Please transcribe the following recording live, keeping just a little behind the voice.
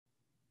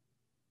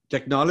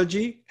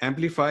Technology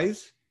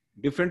amplifies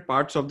different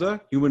parts of the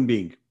human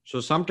being. So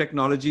some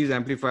technologies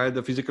amplify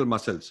the physical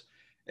muscles.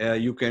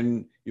 You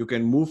can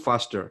move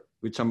faster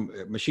with some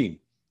machine,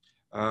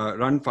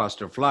 run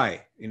faster,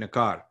 fly in a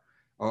car,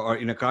 or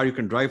in a car you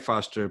can drive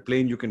faster,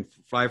 plane you can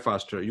fly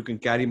faster, you can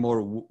carry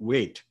more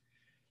weight.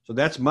 So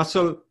that's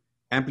muscle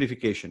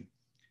amplification.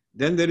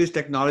 Then there is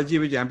technology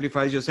which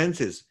amplifies your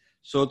senses.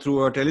 So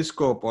through a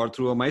telescope or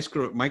through a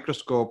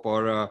microscope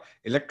or a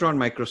electron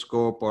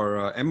microscope or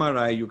a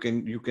MRI, you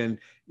can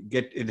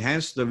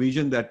enhance the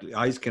vision that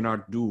eyes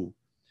cannot do.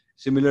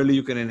 Similarly,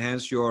 you can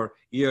enhance your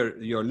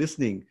ear, your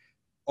listening.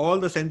 All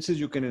the senses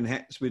you can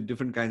enhance with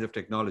different kinds of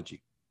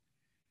technology.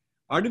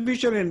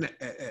 Artificial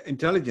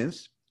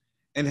intelligence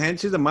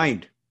enhances the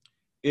mind.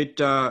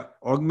 It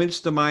augments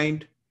the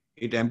mind.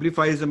 It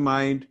amplifies the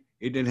mind.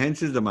 It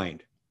enhances the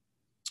mind.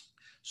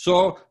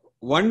 So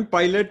one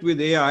pilot with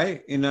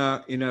AI in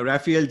a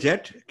Rafale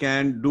jet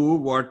can do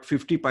what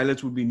 50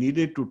 pilots would be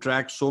needed to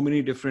track so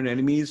many different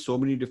enemies, so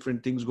many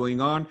different things going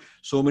on,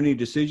 so many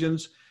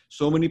decisions,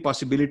 so many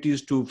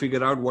possibilities to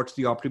figure out what's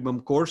the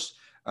optimum course.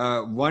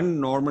 One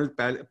normal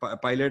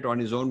pilot on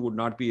his own would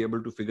not be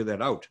able to figure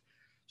that out.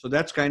 So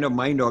that's kind of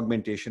mind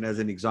augmentation as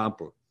an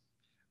example.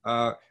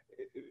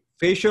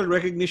 Facial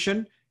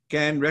recognition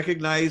can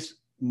recognize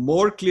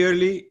more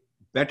clearly,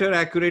 better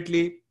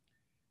accurately,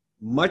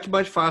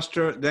 much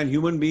faster than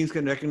human beings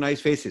can recognize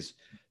faces.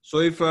 So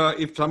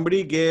if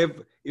somebody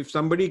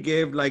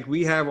gave like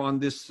we have on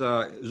this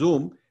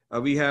Zoom,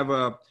 we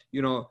have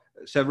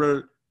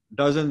several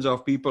dozens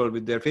of people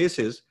with their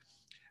faces,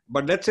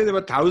 but let's say there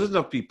were thousands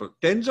of people,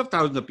 tens of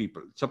thousands of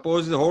people.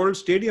 Suppose the whole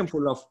stadium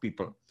full of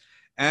people,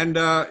 and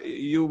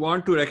you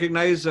want to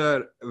recognize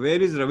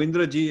where is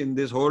Ravindra ji in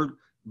this whole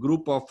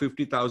group of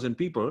 50,000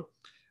 people.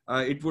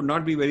 It would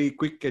not be very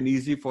quick and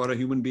easy for a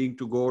human being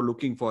to go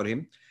looking for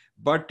him.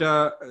 But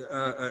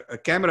a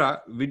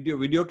camera,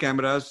 video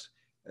cameras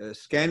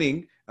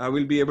scanning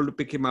will be able to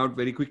pick him out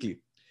very quickly.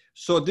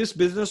 So this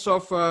business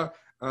of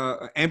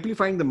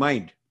amplifying the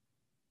mind,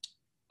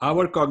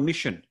 our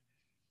cognition,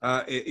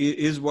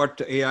 is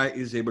what AI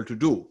is able to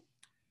do.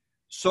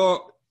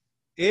 So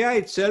AI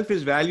itself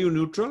is value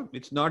neutral.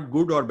 It's not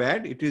good or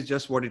bad. It is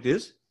just what it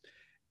is.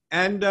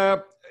 And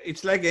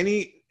it's like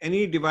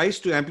any device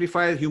to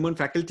amplify human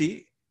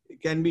faculty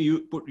can be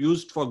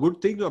used for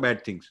good things or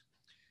bad things.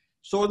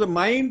 So the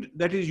mind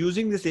that is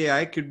using this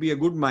AI could be a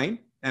good mind,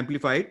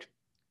 amplify it,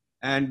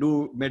 and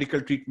do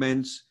medical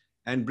treatments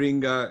and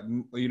bring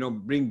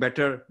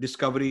better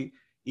discovery,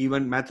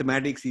 even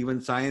mathematics, even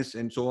science,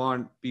 and so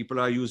on. People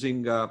are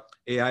using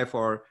AI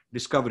for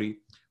discovery,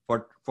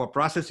 for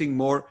processing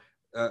more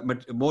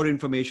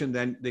information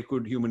than they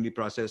could humanly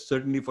process.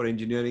 Certainly for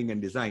engineering and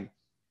design.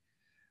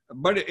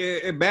 But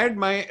a bad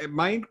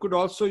mind could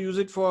also use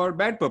it for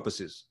bad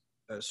purposes.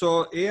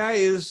 So AI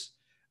is.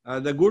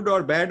 The good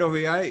or bad of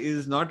AI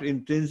is not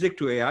intrinsic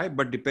to AI,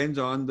 but depends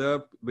on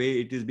the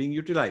way it is being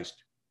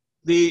utilized.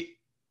 The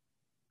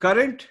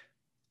current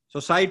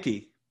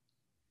society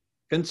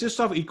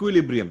consists of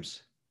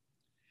equilibriums.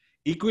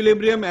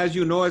 Equilibrium, as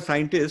you know as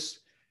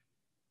scientists,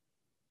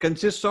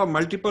 consists of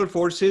multiple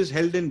forces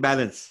held in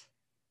balance.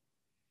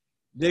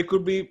 There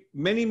could be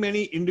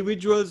many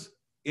individuals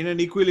in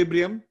an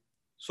equilibrium,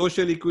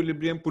 social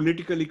equilibrium,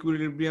 political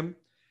equilibrium,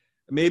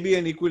 maybe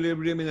an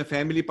equilibrium in a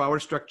family power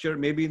structure,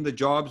 maybe in the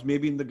jobs,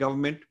 maybe in the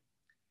government.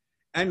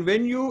 And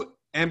when you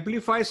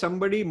amplify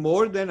somebody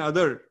more than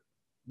other,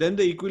 then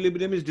the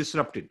equilibrium is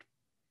disrupted.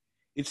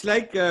 It's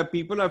like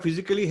people are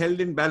physically held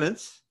in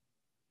balance.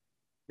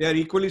 They are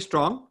equally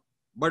strong,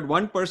 but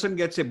one person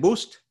gets a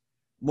boost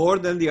more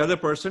than the other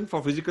person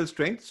for physical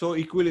strength. So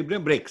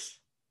equilibrium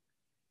breaks.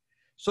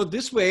 So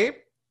this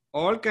way,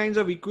 all kinds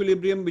of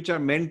equilibrium, which are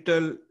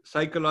mental,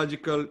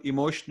 psychological,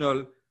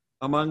 emotional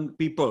among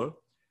people,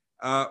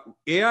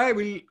 AI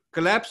will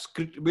collapse,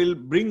 will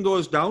bring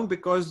those down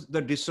because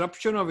the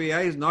disruption of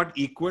AI is not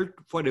equal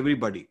for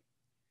everybody.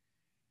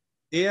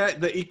 AI,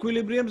 the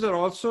equilibriums are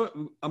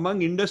also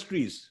among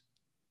industries,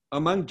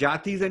 among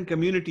jatis and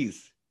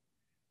communities,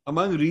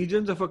 among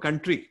regions of a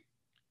country,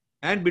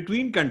 and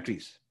between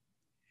countries.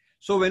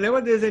 So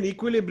whenever there's an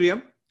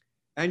equilibrium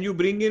and you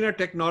bring in a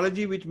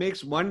technology which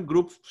makes one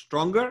group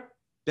stronger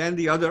than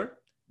the other,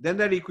 then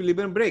that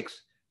equilibrium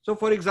breaks. So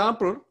for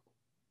example,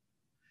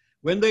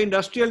 when the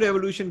Industrial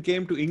Revolution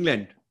came to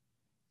England,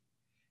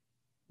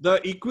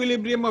 the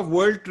equilibrium of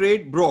world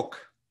trade broke.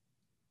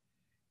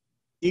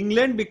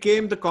 England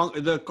became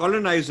the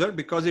colonizer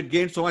because it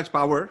gained so much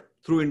power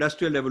through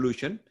Industrial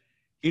Revolution.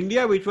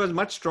 India, which was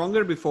much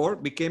stronger before,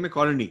 became a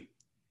colony.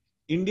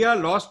 India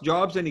lost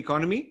jobs and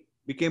economy,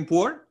 became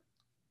poor,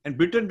 and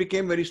Britain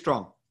became very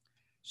strong.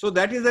 So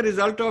that is the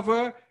result of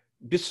a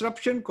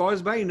disruption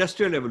caused by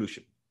Industrial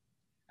Revolution.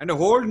 And a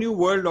whole new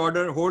world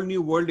order, whole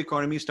new world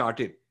economy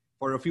started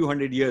for a few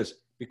hundred years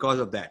because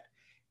of that.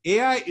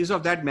 AI is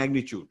of that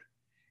magnitude.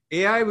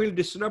 AI will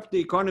disrupt the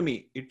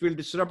economy. It will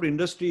disrupt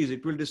industries.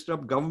 It will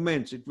disrupt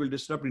governments. It will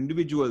disrupt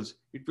individuals.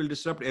 It will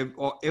disrupt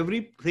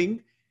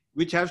everything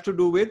which has to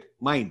do with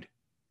mind.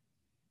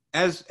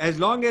 As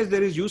long as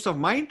there is use of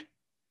mind,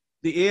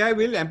 The AI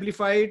will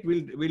amplify it,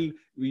 will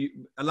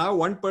allow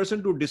one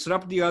person to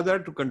disrupt the other,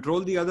 to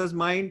control the other's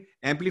mind,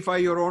 amplify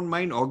your own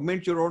mind,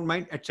 augment your own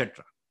mind,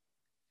 etc.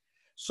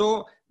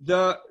 So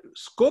the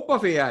scope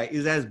of AI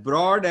is as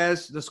broad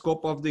as the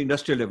scope of the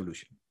industrial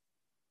revolution.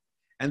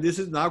 And this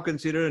is now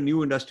considered a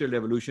new industrial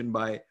revolution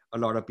by a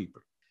lot of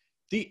people.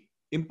 The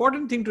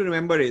important thing to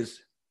remember is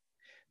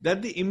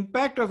that the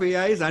impact of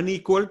AI is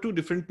unequal to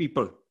different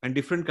people and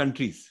different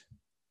countries.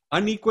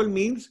 Unequal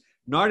means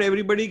not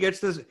everybody gets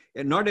this,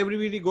 not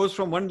everybody goes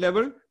from one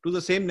level to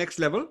the same next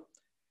level.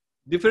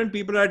 Different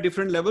people are at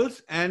different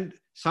levels, and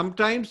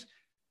sometimes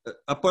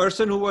a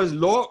person who was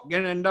low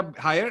can end up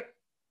higher,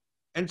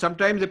 and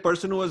sometimes a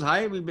person who was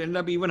high will end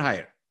up even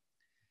higher.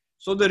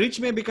 So the rich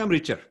may become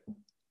richer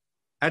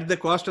at the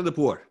cost of the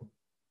poor.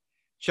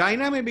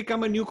 China may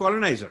become a new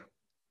colonizer,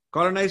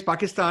 colonize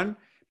Pakistan,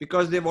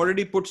 because they've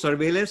already put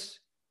surveillance,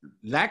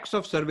 lakhs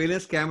of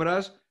surveillance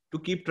cameras to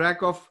keep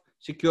track of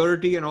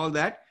security and all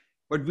that.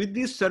 But with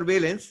this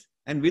surveillance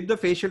and with the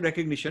facial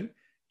recognition,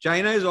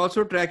 China is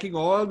also tracking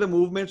all the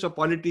movements of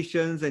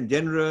politicians and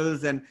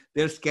generals and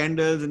their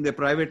scandals and their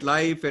private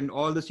life and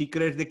all the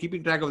secrets. They're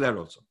keeping track of that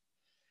also.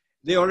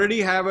 They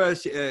already have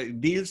a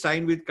deal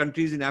signed with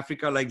countries in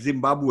Africa like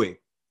Zimbabwe,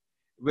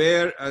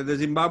 where the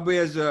Zimbabwe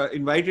has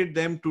invited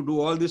them to do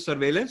all this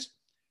surveillance.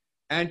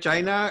 And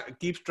China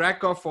keeps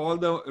track of all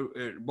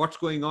the what's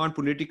going on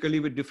politically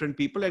with different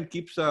people, and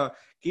keeps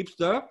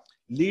the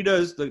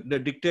leaders, the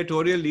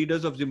dictatorial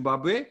leaders of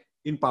Zimbabwe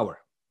in power.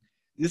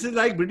 This is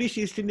like British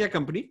East India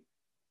Company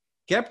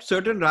kept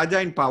certain Raja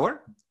in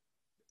power.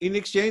 In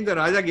exchange, the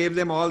Raja gave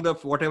them all the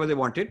whatever they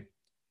wanted.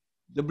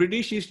 The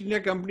British East India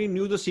Company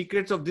knew the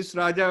secrets of this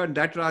Raja and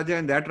that Raja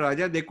and that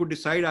Raja. They could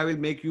decide, I will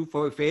make you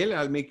fail,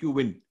 I'll make you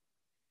win.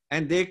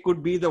 And they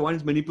could be the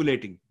ones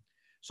manipulating.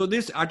 So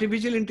this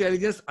artificial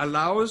intelligence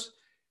allows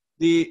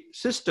the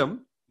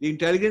system, the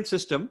intelligence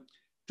system,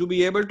 to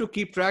be able to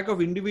keep track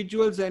of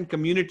individuals and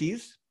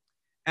communities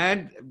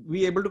and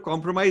be able to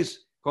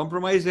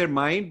compromise their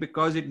mind,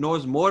 because it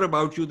knows more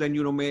about you than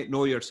you may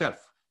know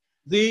yourself.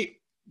 The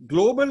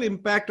global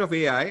impact of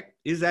AI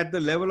is at the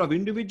level of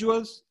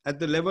individuals, at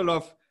the level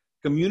of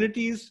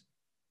communities,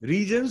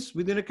 regions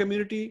within a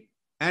community,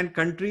 and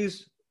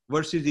countries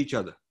versus each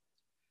other.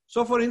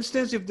 So for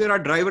instance, if there are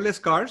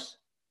driverless cars,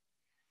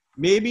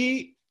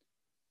 maybe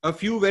a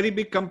few very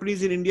big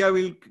companies in India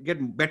will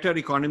get better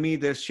economy,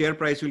 their share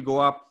price will go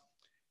up.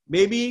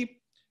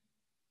 Maybe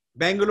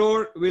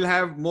Bangalore will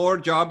have more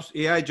jobs,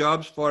 AI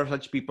jobs for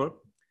such people.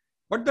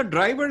 But the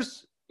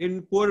drivers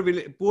in poor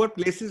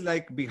places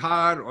like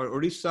Bihar or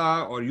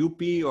Odisha or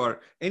UP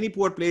or any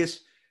poor place,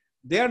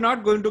 they are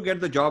not going to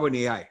get the job in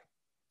AI.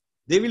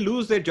 They will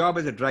lose their job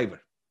as a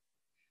driver.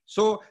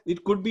 So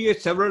it could be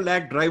several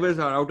lakh drivers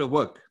are out of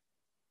work,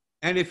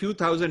 and a few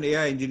thousand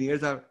AI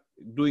engineers are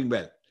doing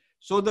well.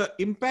 So the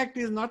impact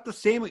is not the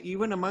same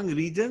even among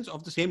regions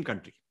of the same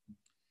country.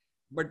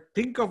 But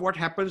think of what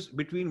happens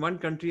between one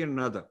country and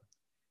another,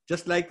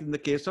 just like in the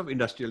case of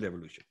industrial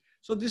revolution.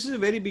 So this is a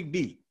very big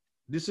deal.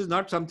 This is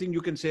not something you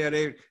can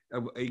say,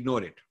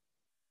 ignore it.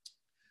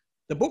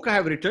 The book I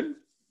have written,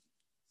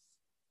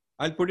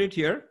 I'll put it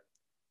here,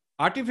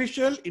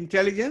 Artificial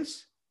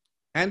Intelligence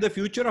and the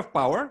Future of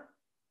Power,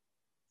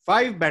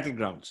 5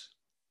 Battlegrounds.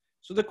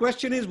 So the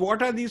question is,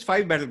 what are these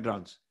 5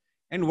 battlegrounds?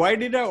 And why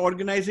did I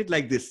organize it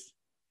like this?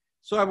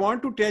 So I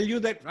want to tell you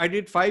that I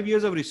did 5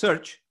 years of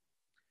research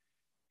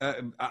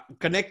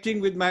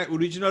connecting with my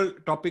original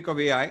topic of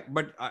AI,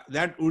 but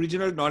that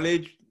original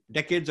knowledge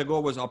decades ago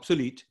was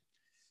obsolete.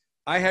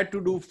 I had to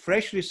do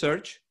fresh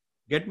research,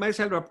 get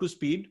myself up to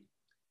speed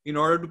in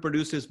order to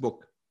produce this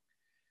book.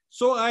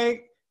 So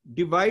I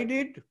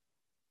divided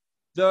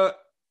the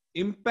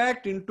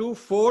impact into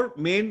 4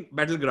 main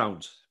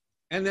battlegrounds.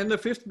 And then the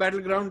 5th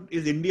battleground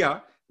is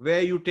India,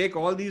 where you take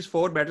all these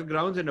 4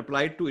 battlegrounds and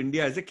apply it to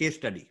India as a case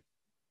study.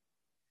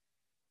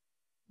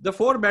 The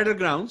 4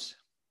 battlegrounds,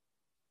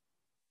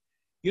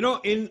 you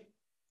know,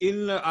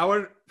 in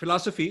our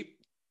philosophy,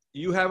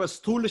 you have a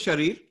sthula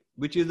sharir,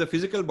 which is the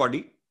physical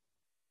body,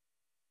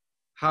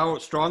 how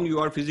strong you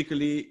are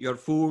physically, your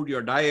food,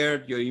 your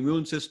diet, your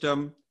immune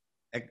system,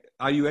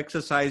 are you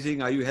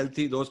exercising, are you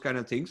healthy, those kind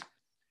of things.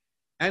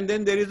 And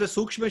then there is the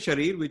sukshma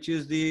sharir, which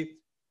is the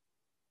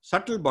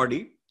subtle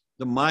body,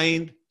 the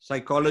mind,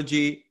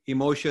 psychology,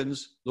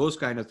 emotions, those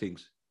kind of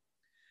things.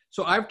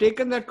 So I've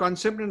taken that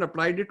concept and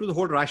applied it to the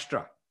whole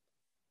Rashtra.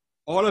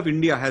 All of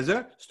India has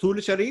a sthula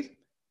sharir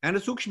and a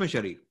sukshma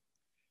sharir.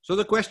 So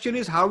the question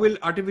is, how will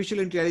artificial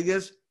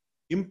intelligence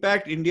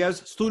impact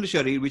India's sthula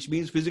sharir, which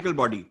means physical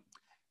body?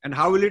 And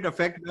how will it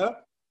affect the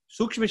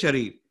sukshma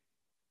sharir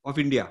of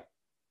India,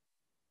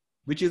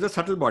 which is the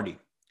subtle body?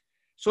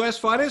 So as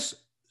far as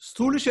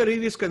sthula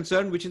sharir is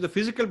concerned, which is the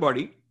physical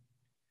body,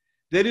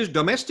 there is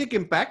domestic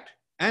impact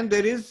and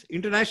there is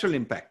international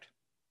impact.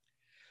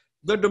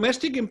 The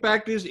domestic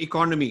impact is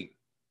economy,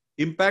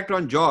 impact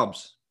on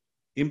jobs,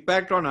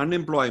 impact on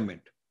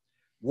unemployment.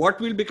 What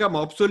will become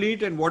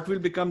obsolete and what will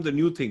become the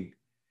new thing?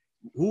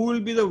 Who will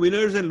be the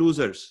winners and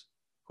losers?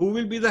 Who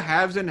will be the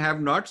haves and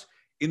have-nots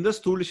in the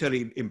sthula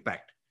sharir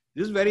impact?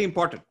 This is very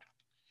important.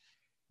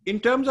 In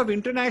terms of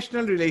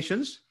international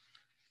relations,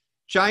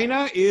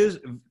 China is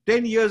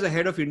 10 years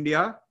ahead of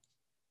India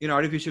in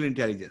artificial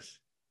intelligence.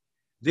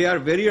 They are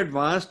very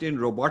advanced in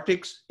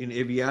robotics, in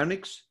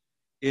avionics,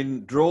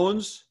 in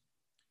drones,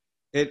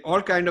 in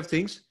all kinds of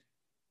things.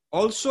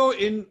 Also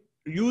in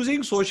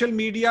using social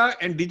media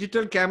and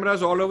digital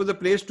cameras all over the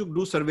place to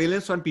do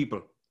surveillance on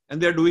people.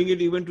 And they're doing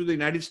it even to the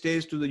United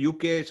States, to the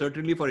UK,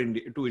 certainly for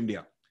India, to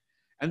India.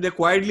 And they're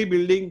quietly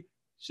building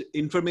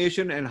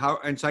information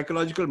and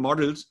psychological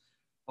models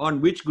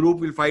on which group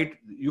will fight.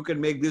 You can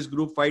make this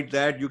group fight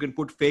that. You can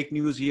put fake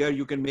news here.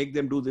 You can make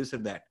them do this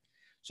and that.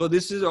 So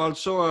this is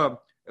also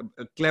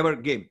a clever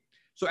game.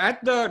 So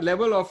at the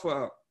level of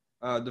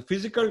the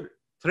physical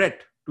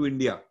threat to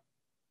India,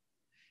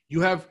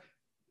 you have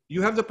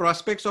the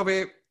prospects of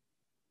a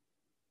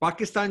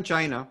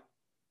Pakistan-China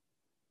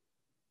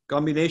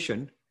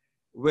combination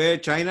where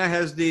China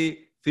has the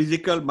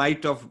physical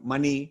might of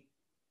money,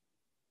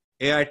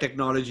 AI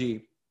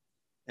technology,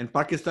 and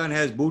Pakistan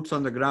has boots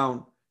on the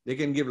ground. They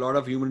can give a lot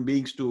of human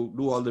beings to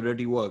do all the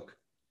dirty work,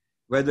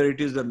 whether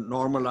it is the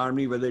normal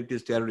army, whether it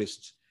is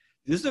terrorists.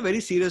 This is a very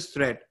serious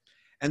threat.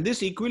 And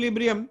this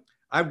equilibrium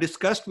I've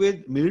discussed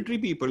with military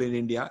people in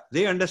India.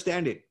 They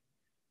understand it.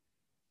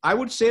 I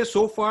would say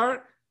so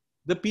far,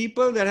 the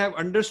people that have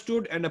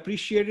understood and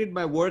appreciated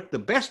my work the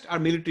best are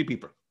military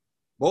people.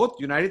 Both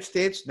United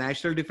States,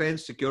 national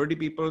defense, security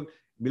people,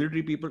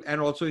 military people, and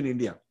also in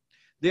India.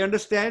 They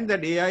understand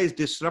that AI is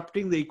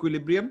disrupting the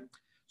equilibrium.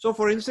 So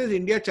for instance,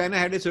 India, China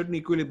had a certain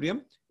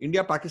equilibrium.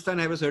 India, Pakistan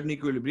have a certain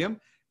equilibrium.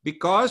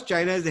 Because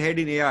China is ahead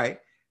in AI,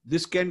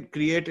 this can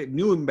create a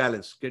new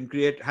imbalance, can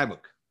create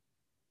havoc.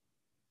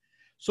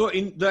 So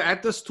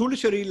at the Sthula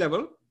Sharir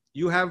level,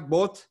 you have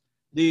both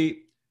the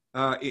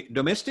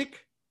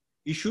domestic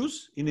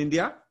issues in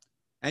India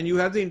and you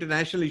have the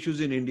international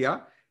issues in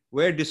India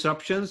where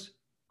disruptions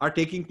are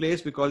taking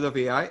place because of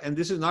AI. And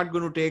this is not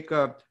going to take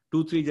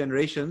 2-3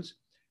 generations.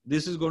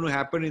 This is going to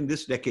happen in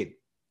this decade.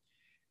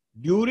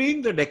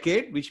 During the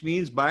decade, which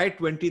means by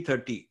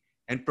 2030,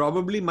 and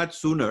probably much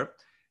sooner,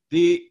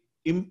 the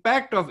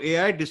impact of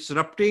AI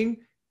disrupting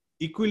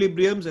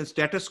equilibriums and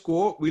status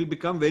quo will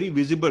become very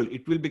visible.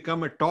 It will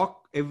become a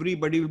talk.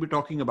 Everybody will be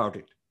talking about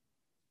it.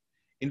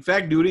 In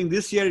fact, during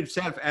this year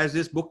itself, as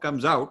this book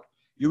comes out,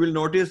 you will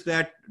notice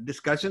that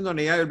discussions on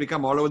AI will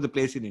become all over the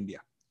place in India.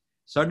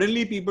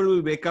 Suddenly, people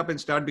will wake up and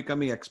start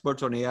becoming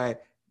experts on AI,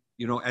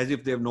 as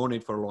if they've known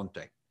it for a long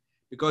time.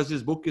 Because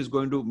this book is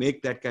going to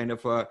make that kind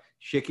of a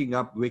shaking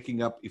up,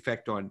 waking up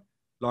effect on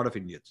a lot of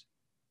Indians.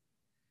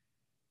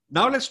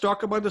 Now let's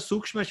talk about the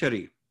Sukshma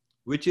Sharir,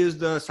 which is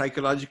the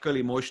psychological,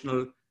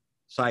 emotional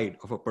side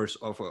of a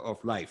person, of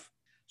life.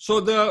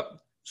 So the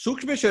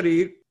Sukshma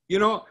Sharir,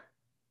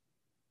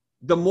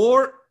 the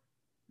more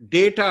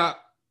data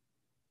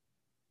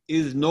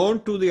is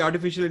known to the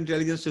artificial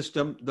intelligence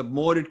system, the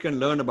more it can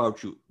learn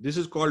about you. This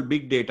is called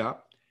big data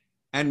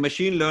and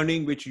machine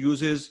learning, which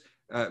uses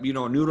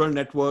neural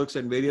networks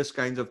and various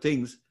kinds of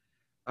things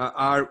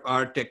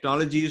are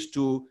technologies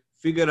to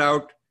figure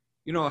out,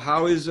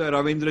 how is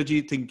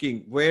Ravindraji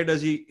thinking? Where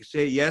does he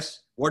say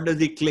yes? What does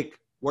he click?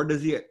 What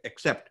does he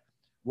accept?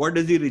 What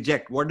does he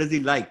reject? What does he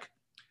like?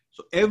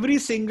 So every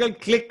single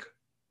click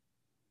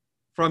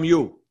from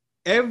you,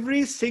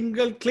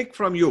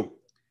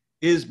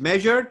 is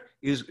measured,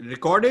 is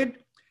recorded,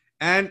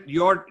 and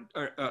your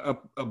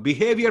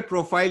behavior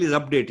profile is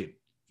updated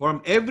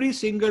from every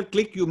single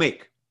click you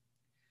make.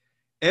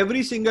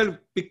 Every single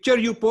picture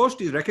you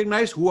post is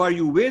recognized. Who are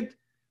you with?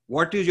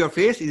 What is your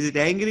face? Is it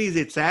angry? Is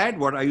it sad?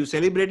 What are you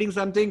celebrating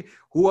something?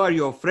 Who are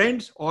your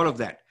friends? All of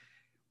that.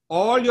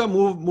 All your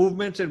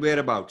movements and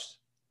whereabouts.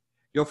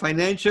 Your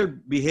financial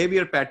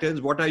behavior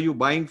patterns. What are you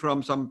buying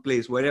from some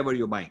place, wherever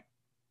you're buying?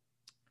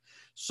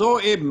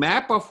 So a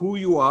map of who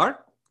you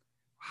are,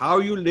 how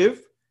you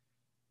live,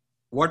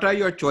 what are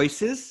your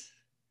choices,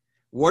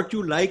 what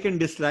you like and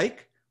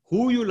dislike,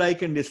 who you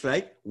like and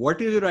dislike, what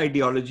is your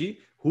ideology,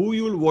 who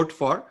you will vote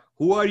for,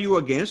 who are you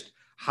against,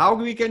 how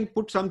we can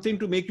put something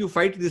to make you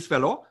fight this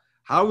fellow,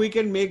 how we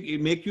can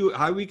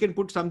how we can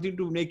put something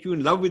to make you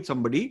in love with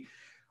somebody.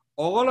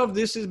 All of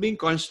this is being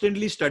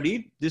constantly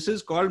studied. This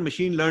is called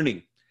machine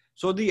learning.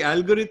 So the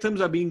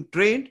algorithms are being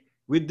trained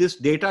with this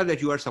data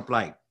that you are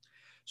supplying.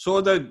 So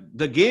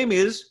the game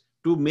is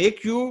to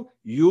make you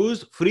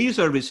use free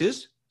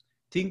services,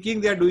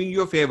 thinking they're doing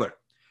you a favor.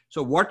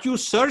 So what you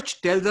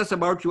search tells us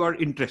about your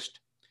interest.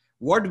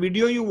 What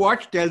video you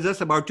watch tells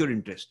us about your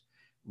interest.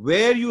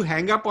 Where you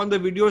hang up on the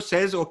video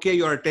says, okay,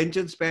 your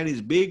attention span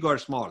is big or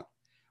small.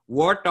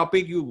 What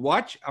topic you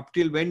watch, up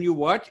till when you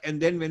watch,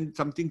 and then when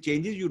something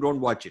changes, you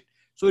don't watch it.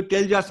 So it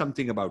tells us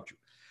something about you.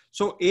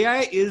 So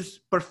AI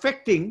is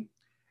perfecting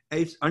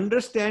its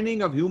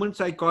understanding of human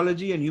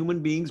psychology and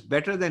human beings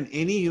better than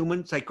any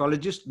human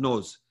psychologist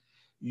knows.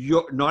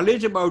 Your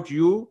knowledge about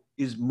you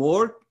is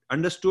more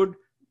understood.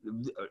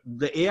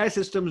 The AI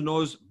system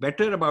knows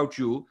better about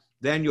you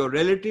than your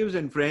relatives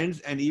and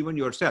friends and even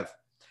yourself,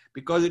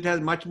 because it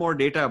has much more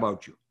data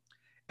about you.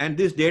 And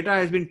this data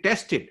has been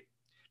tested.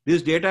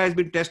 This data has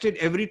been tested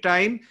every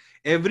time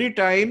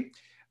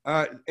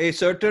a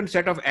certain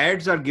set of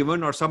ads are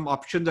given or some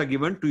options are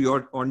given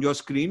to on your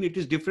screen. It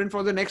is different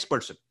for the next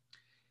person.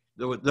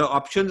 The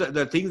options,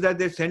 the things that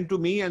they send to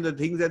me and the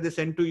things that they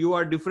send to you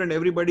are different.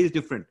 Everybody is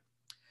different.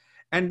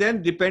 And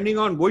then depending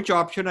on which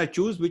option I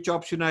choose, which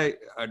option I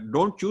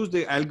don't choose,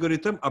 the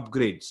algorithm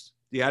upgrades.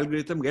 The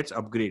algorithm gets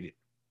upgraded.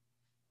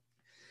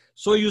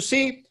 So you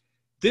see,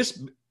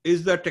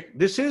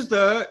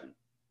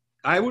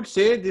 I would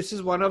say this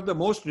is one of the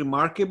most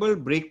remarkable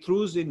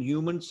breakthroughs in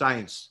human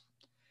science.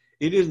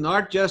 It is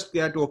not just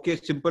that, okay,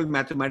 simple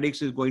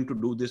mathematics is going to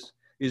do this,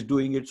 is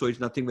doing it, so it's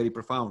nothing very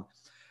profound.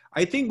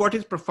 I think what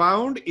is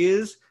profound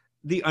is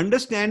the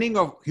understanding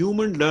of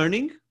human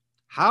learning,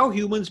 how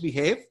humans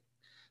behave.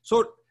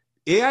 So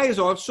AI is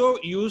also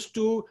used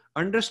to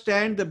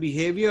understand the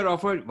behavior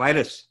of a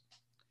virus.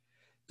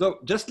 So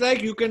just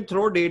like you can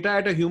throw data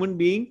at a human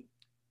being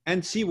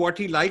and see what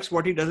he likes,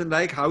 what he doesn't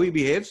like, how he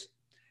behaves,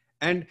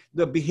 and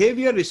the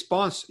behavior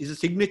response is a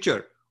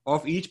signature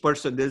of each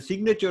person. There's a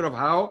signature of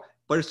how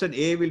person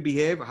A will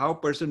behave, how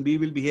person B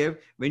will behave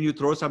when you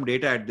throw some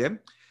data at them.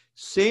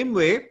 Same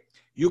way,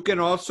 you can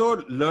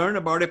also learn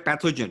about a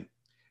pathogen.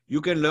 You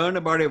can learn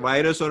about a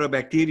virus or a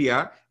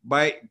bacteria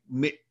by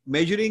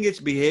measuring its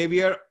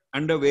behavior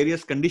under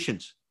various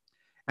conditions.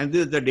 And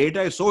the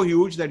data is so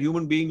huge that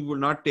human beings will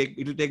not take,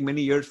 it will take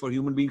many years for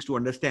human beings to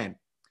understand.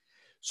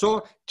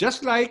 So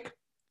just like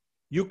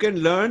you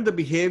can learn the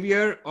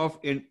behavior of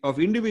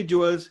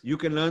individuals, you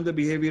can learn the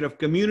behavior of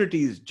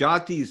communities,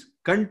 jatis,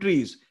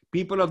 countries,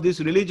 people of this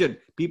religion,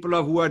 people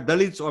who are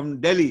Dalits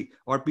from Delhi,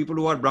 or people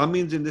who are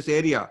Brahmins in this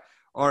area,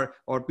 or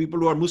people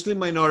who are Muslim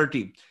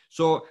minority.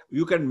 So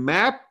you can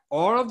map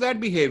all of that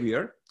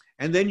behavior,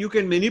 and then you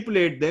can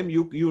manipulate them.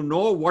 You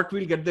know what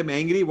will get them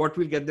angry, what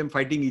will get them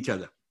fighting each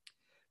other.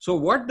 So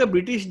what the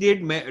British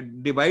did,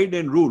 divide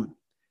and rule,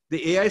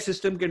 the AI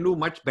system can do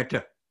much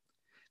better.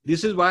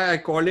 This is why I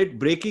call it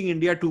Breaking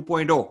India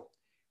 2.0.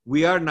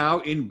 We are now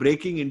in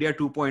Breaking India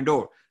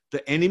 2.0.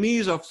 The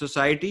enemies of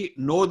society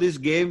know this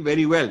game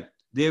very well.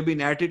 They have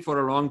been at it for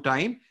a long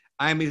time.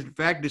 I am in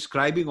fact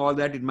describing all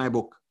that in my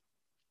book.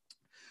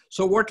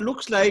 So what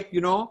looks like,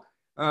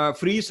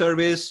 free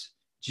service,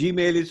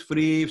 Gmail is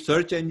free,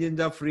 search engines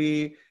are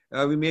free,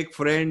 we make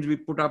friends, we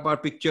put up our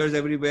pictures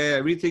everywhere,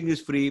 everything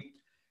is free.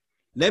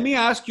 Let me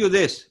ask you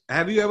this.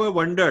 Have you ever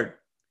wondered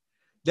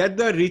that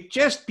the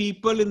richest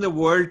people in the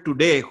world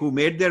today who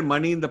made their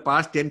money in the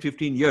past 10,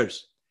 15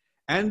 years,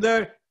 and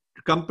the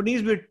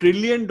companies with $1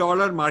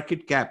 trillion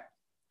market cap,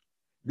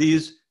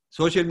 these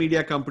social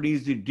media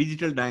companies, the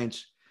digital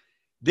giants,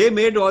 they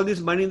made all this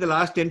money in the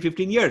last 10,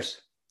 15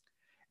 years.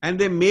 And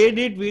they made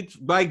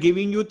it by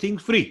giving you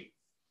things free.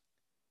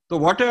 So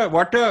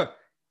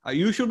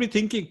you should be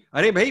thinking,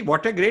 Arey bhai,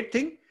 what a great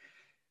thing.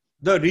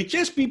 The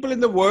richest people in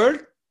the world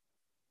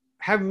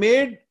have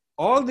made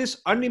all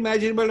this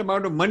unimaginable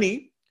amount of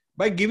money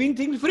by giving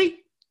things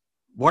free.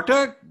 What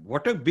a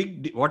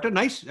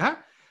nice, huh?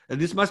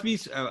 This must be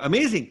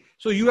amazing.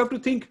 So you have to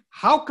think,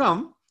 how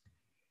come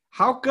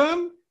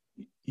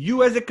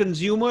you as a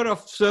consumer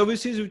of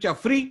services which are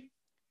free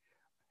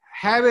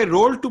have a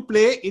role to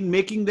play in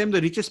making them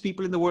the richest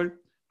people in the world?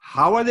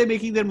 How are they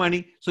making their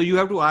money? So you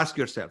have to ask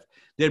yourself,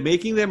 they're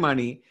making their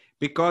money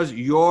because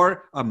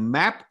you're a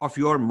map of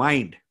your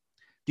mind.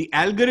 The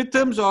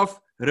algorithms of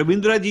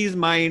Ravindraji's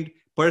mind,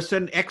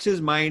 person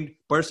X's mind,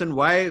 person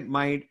Y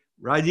mind,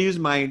 Rajiv's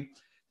mind,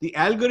 the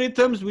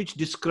algorithms which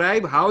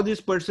describe how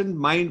this person's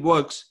mind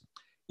works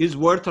is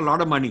worth a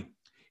lot of money.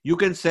 You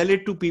can sell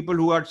it to people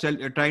who are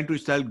trying to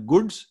sell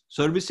goods,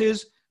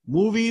 services,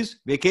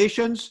 movies,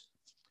 vacations.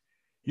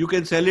 You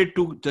can sell it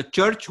to the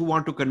church who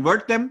want to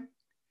convert them.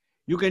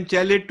 You can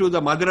sell it to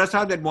the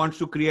madrasa that wants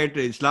to create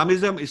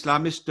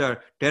Islamist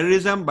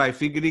terrorism by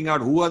figuring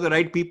out who are the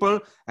right people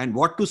and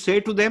what to say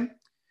to them.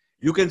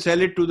 You can sell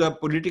it to the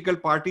political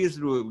parties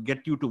to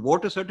get you to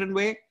vote a certain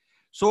way.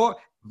 So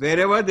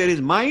wherever there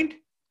is mind,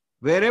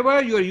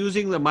 wherever you're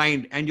using the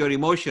mind and your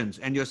emotions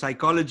and your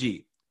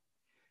psychology,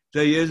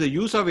 there is a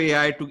use of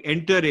AI to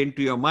enter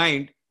into your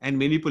mind and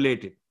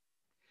manipulate it.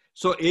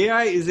 So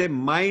AI is a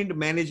mind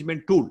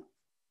management tool.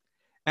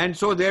 And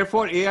so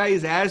therefore AI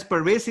is as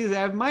pervasive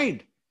as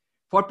mind.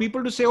 For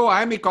people to say, oh,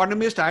 I'm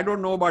economist, I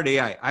don't know about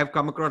AI. I've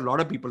come across a lot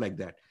of people like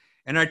that.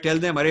 And I tell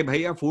them, Arey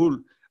bhaiya, fool.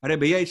 Arey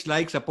bhaiya, it's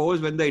like,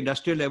 suppose when the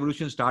Industrial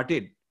Revolution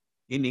started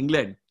in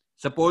England,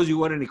 suppose you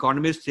were an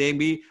economist saying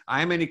me,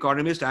 I'm an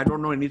economist, I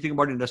don't know anything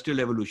about Industrial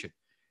Revolution.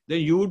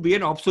 Then you would be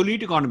an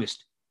obsolete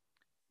economist.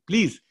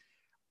 Please.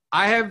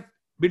 I have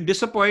been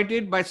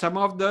disappointed by some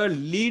of the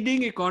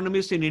leading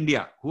economists in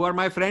India who are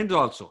my friends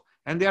also.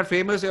 And they are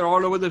famous, they're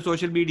all over the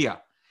social media.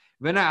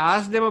 When I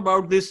ask them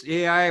about this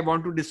AI, I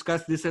want to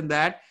discuss this and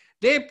that,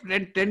 they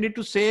tended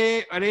to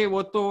say, Arey,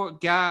 wo to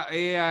kya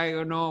AI,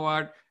 you know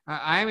what,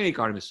 I am an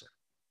economist, sir.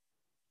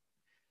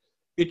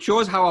 It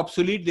shows how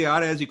obsolete they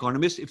are as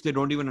economists if they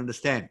don't even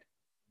understand.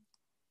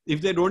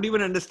 If they don't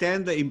even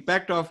understand the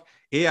impact of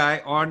AI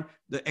on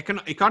the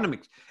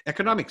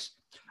economics.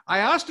 I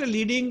asked a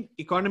leading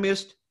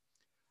economist,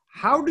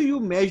 how do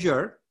you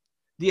measure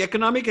the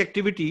economic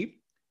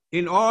activity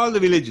in all the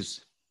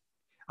villages.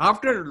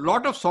 After a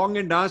lot of song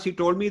and dance, he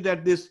told me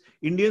that this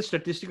Indian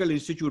Statistical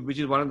Institute, which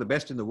is one of the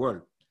best in the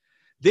world,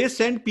 they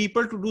send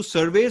people to do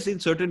surveys in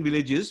certain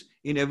villages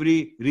in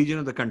every region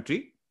of the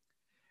country.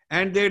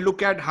 And they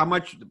look at how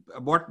much,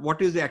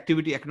 what is the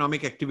activity,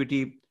 economic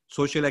activity,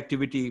 social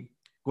activity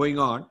going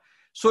on.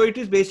 So it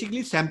is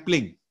basically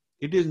sampling.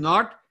 It is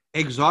not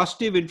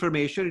exhaustive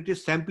information. It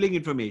is sampling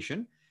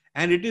information.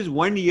 And it is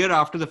 1 year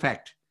after the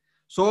fact.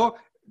 So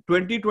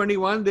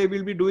 2021, they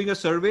will be doing a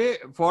survey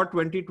for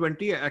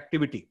 2020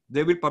 activity.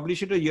 They will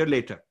publish it a year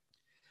later.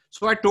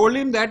 So I told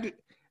him that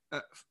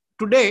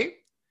today,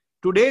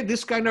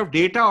 this kind of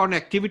data on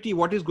activity,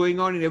 what is going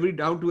on in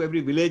down to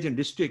every village and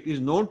district is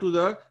known to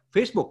the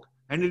Facebook,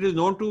 and it is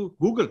known to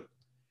Google,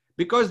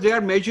 because they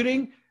are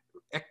measuring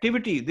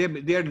activity.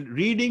 They are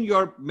reading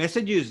your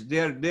messages.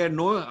 They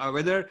know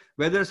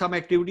whether some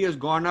activity has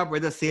gone up,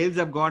 whether sales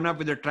have gone up,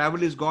 whether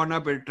travel is gone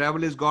up, whether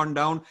travel has gone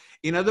down.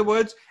 In other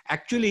words,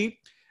 actually,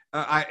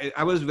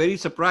 I was very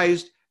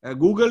surprised.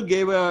 Google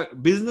gave a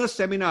business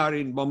seminar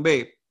in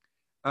Bombay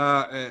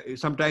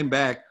some time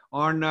back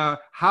on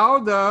how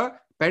the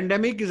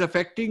pandemic is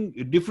affecting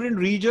different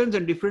regions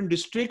and different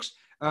districts,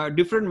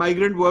 different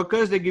migrant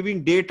workers. They're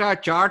giving data,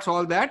 charts,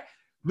 all that,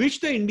 which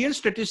the Indian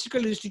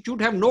Statistical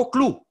Institute have no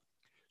clue.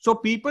 So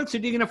people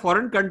sitting in a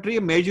foreign country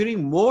are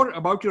measuring more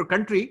about your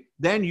country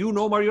than you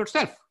know about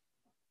yourself.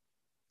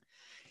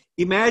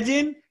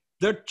 Imagine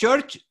the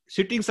church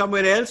sitting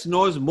somewhere else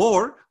knows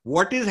more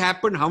what has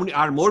happened, how many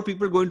are more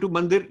people going to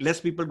mandir,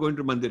 less people going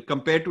to mandir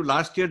compared to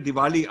last year,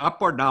 Diwali,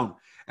 up or down.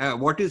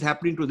 What is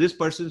happening to this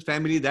person's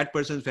family, that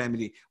person's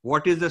family?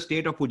 What is the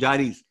state of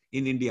pujaris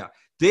in India?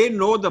 They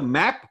know the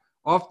map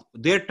of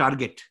their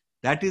target.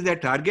 That is their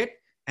target,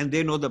 and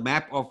they know the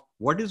map of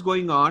what is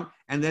going on,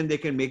 and then they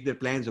can make their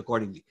plans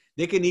accordingly.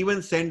 They can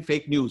even send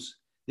fake news.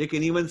 They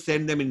can even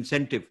send them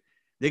incentive.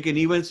 They can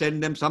even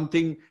send them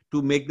something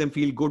to make them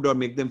feel good or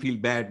make them feel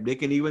bad. They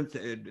can even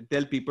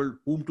tell people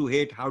whom to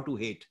hate, how to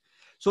hate.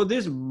 So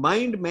this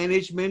mind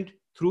management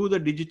through the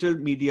digital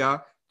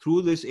media,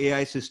 through this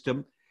AI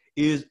system,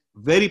 is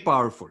very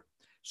powerful.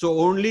 So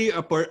only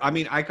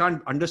I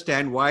can't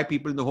understand why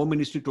people in the Home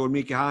Ministry told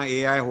me, haan,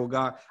 AI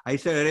hoga. I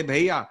said, Arey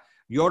bhaiya,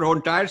 your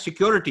entire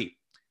security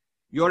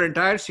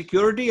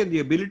and the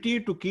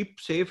ability to keep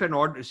safe,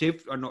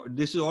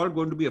 this is all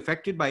going to be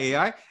affected by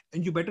AI,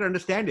 and you better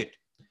understand it.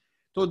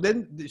 So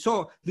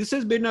this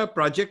has been a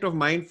project of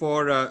mine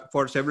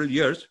for several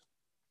years.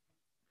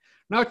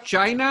 Now,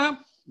 China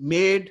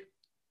made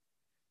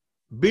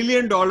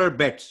billion-dollar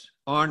bets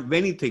on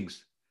many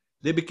things.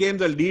 They became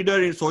the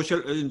leader in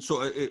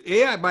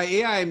AI. By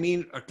AI, I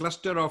mean a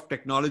cluster of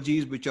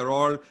technologies which are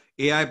all,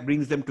 AI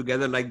brings them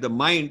together, like the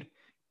mind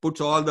puts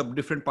all the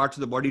different parts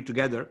of the body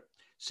together.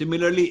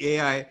 Similarly,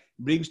 AI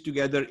brings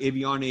together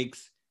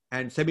avionics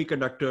and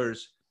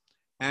semiconductors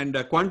and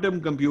quantum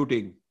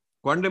computing.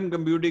 Quantum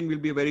computing will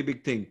be a very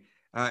big thing,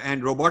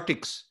 and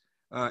robotics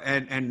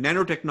and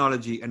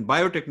nanotechnology and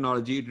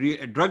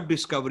biotechnology, drug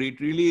discovery. It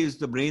really is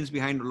the brains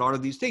behind a lot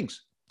of these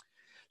things.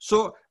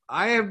 So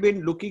I have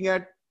been looking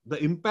at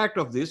the impact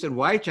of this and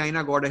why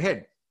China got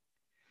ahead.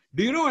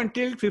 Do you know,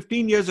 until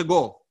 15 years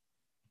ago,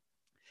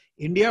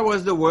 India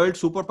was the world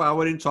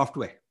superpower in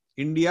software.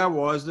 India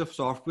was the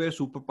software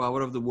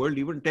superpower of the world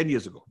even 10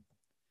 years ago.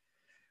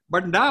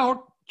 But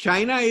now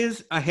China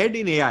is ahead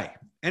in AI,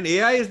 and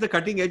AI is the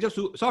cutting edge of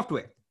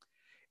software.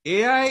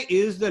 AI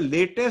is the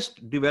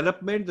latest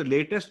development, the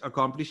latest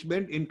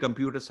accomplishment in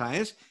computer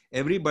science.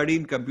 Everybody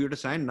in computer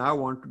science now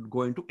wants to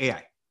go into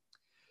AI.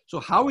 So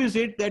how is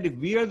it that if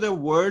we are the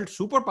world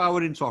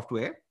superpower in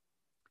software,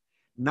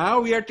 now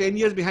we are 10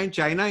 years behind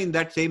China in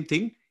that same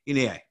thing in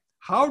AI?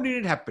 How did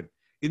it happen?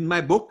 In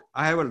my book,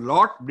 I have a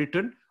lot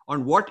written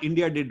on what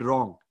India did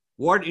wrong,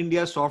 what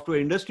India's software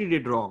industry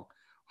did wrong,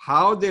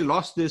 how they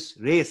lost this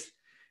race.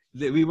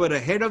 We were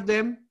ahead of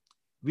them.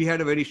 We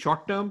had a very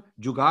short-term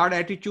jugaad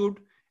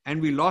attitude,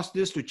 and we lost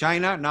this to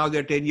China. Now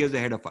they're 10 years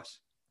ahead of us.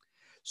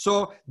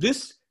 So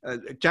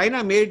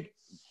China made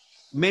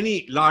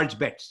many large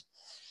bets.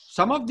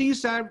 Some of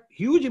these have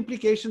huge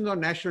implications on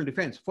national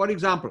defense. For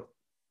example,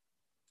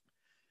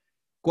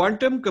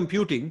 quantum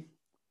computing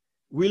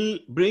will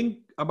bring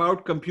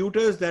about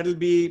computers that will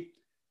be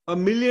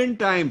 1 million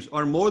times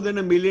or more than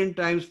 1 million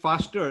times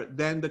faster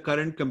than the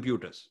current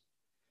computers.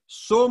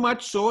 So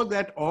much so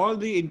that all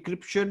the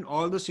encryption,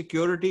 all the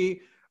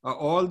security,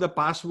 all the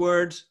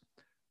passwords,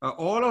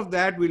 all of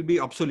that will be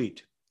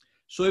obsolete.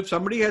 So if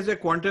somebody has a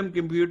quantum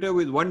computer,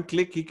 with one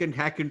click, he can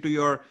hack into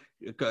your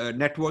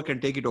network and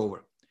take it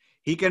over.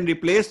 He can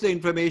replace the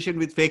information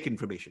with fake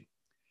information.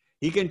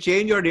 He can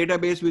change your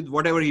database with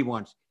whatever he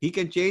wants. He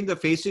can change the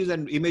faces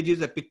and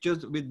images and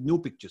pictures with new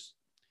pictures.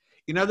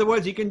 In other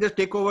words, he can just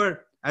take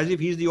over as if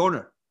he's the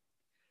owner.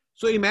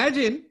 So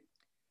imagine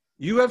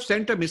you have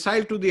sent a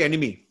missile to the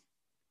enemy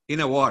in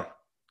a war,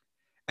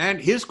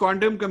 and his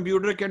quantum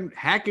computer can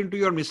hack into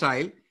your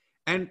missile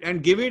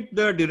and give it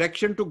the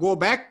direction to go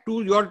back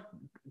to your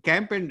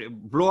camp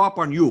and blow up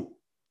on you.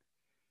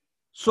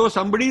 So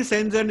somebody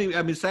sends a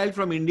missile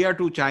from India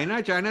to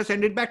China, China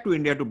sends it back to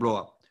India to blow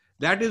up.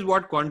 That is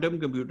what quantum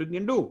computing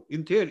can do.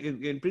 In theory,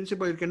 in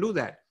principle, it can do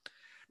that.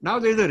 Now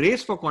there is a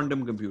race for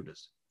quantum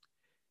computers.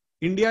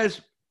 India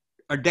is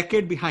a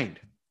decade behind.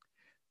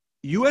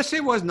 USA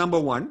was number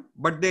one,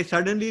 but they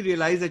suddenly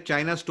realized that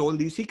China stole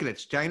these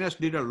secrets. China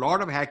did a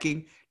lot of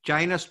hacking.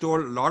 China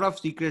stole a lot of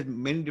secrets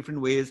many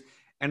different ways.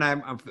 And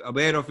I'm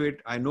aware of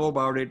it. I know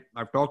about it.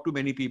 I've talked to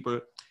many people.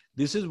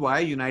 This is why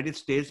United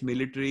States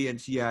military and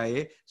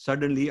CIA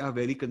suddenly are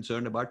very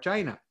concerned about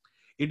China.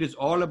 It is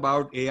all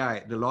about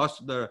AI, the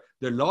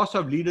loss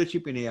of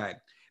leadership in AI.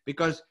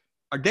 Because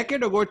a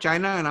decade ago,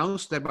 China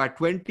announced that by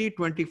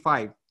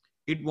 2025,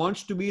 it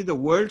wants to be the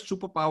world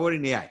superpower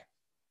in AI.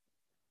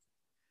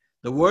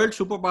 The world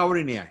superpower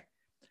in AI.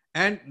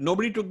 And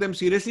nobody took them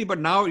seriously, but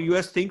now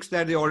US thinks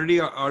that they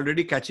are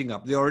already catching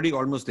up. They're already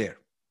almost there.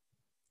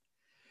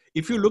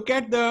 If you look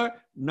at the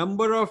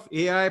number of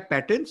AI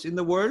patents in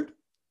the world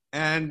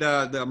and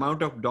the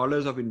amount of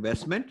dollars of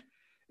investment,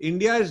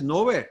 India is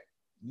nowhere.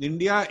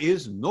 India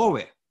is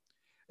nowhere.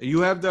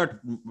 You have the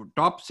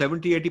top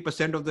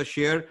 70-80% of the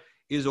share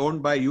is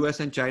owned by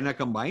US and China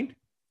combined.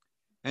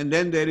 And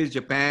then there is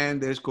Japan,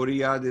 there's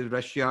Korea, there's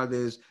Russia,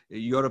 there's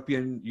Europe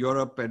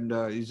and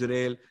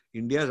Israel.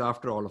 India is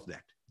after all of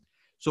that.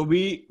 So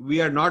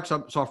we are not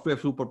some software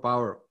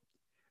superpower.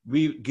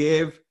 We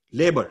gave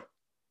labor.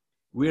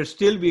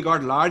 We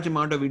got large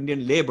amount of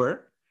Indian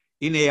labor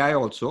in AI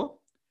also.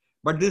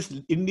 But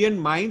these Indian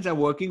minds are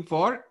working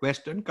for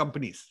Western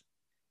companies.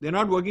 They're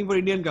not working for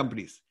Indian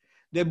companies.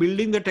 They're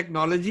building the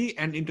technology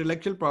and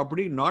intellectual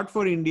property, not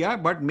for India,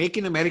 but make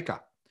in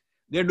America.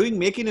 They're doing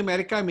make in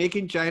America, make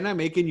in China,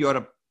 make in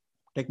Europe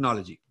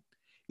technology.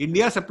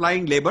 India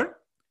supplying labor,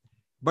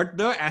 but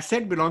the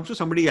asset belongs to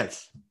somebody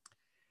else.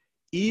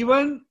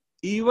 Even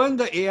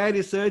the AI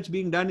research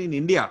being done in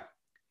India,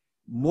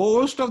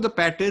 most of the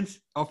patents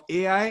of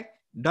AI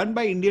done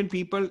by Indian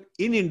people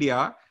in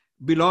India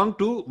belong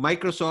to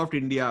Microsoft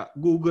India,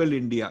 Google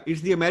India.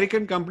 It's the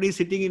American company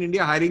sitting in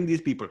India hiring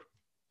these people.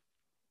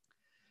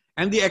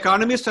 And the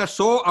economists are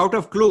so out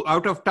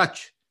of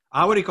touch.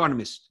 Our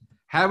economists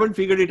haven't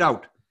figured it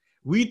out.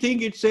 We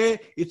think it's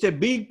a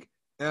big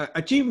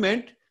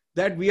achievement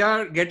that we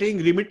are getting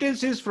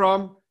remittances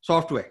from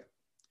software.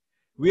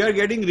 We are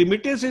getting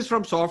remittances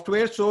from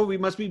software, so we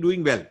must be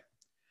doing well.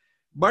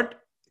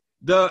 But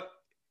the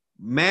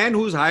man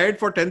who's hired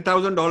for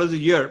 $10,000 a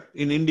year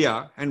in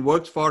India and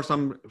works for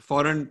some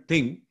foreign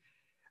thing,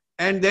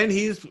 and then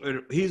his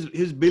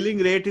billing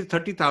rate is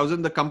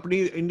 30,000.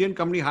 The Indian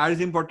company hires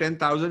him for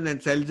 10,000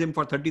 and sells him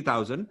for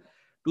 30,000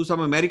 to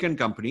some American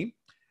company.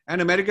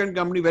 An American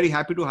company very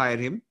happy to hire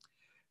him.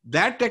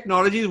 That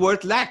technology is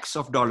worth lakhs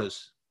of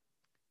dollars.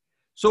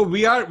 So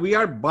we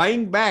are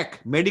buying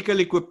back medical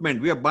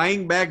equipment. We are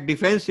buying back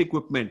defense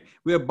equipment.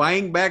 We are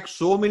buying back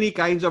so many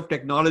kinds of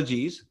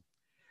technologies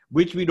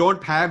which we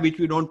don't have, which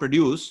we don't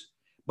produce.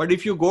 But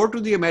if you go to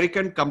the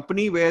American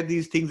company where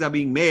these things are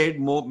being made,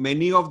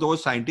 many of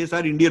those scientists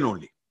are Indian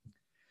only.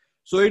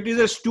 So it is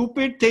a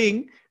stupid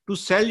thing to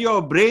sell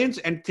your brains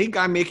and think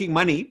I'm making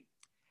money.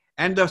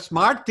 And the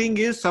smart thing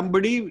is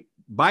somebody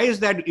buys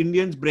that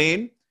Indian's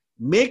brain,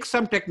 makes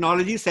some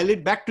technology, sell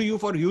it back to you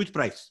for a huge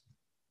price.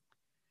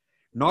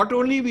 Not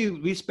only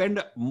we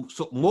spend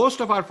most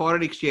of our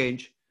foreign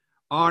exchange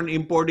on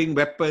importing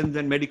weapons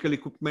and medical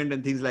equipment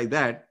and things like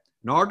that.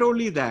 Not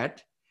only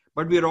that,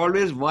 but we are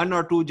always 1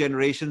 or 2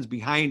 generations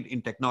behind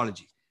in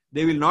technology.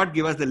 They will not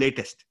give us the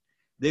latest.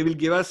 They will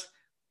give us,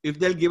 if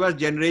they'll give us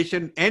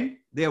generation N,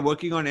 they are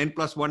working on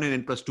N+1 and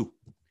N+2.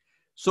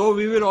 So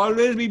we will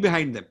always be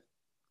behind them.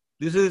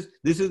 This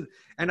is,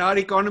 and our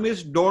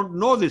economists don't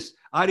know this.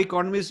 Our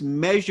economists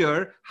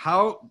measure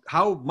how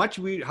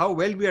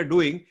well we are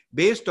doing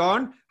based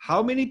on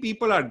how many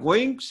people are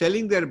going,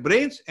 selling their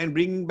brains and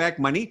bringing back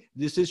money.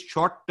 This is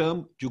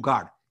short-term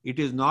jugaad. It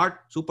is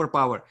not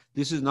superpower.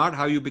 This is not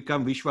how you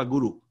become Vishwa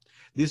Guru.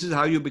 This is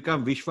how you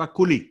become Vishwa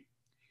Kuli.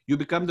 You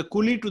become the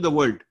Kuli to the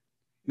world.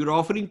 You're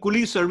offering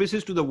Kuli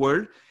services to the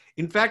world.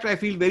 In fact, I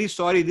feel very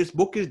sorry. This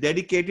book is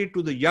dedicated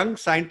to the young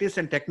scientists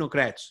and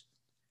technocrats.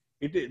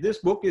 This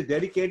book is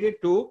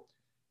dedicated to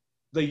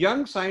the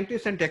young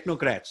scientists and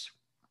technocrats.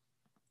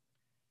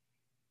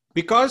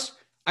 Because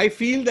I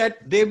feel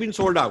that they've been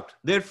sold out.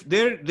 You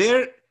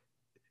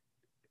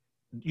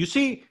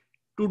see,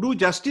 to do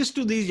justice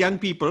to these young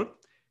people,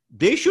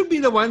 they should be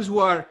the ones who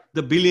are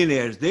the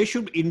billionaires.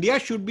 India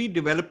should be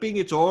developing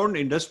its own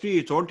industry,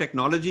 its own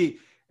technology,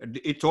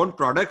 its own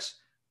products,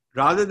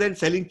 rather than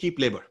selling cheap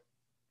labor.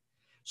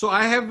 So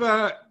I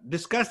have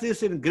discussed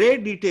this in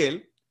great detail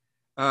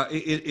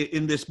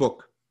in this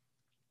book.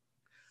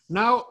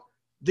 Now,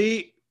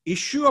 the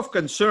issue of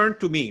concern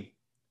to me,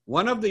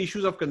 one of the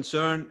issues of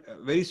concern,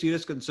 very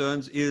serious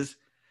concerns, is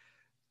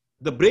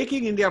the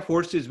Breaking India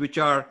forces, which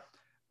are,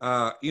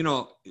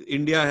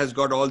 India has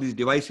got all these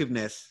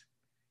divisiveness,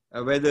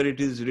 whether it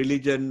is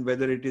religion,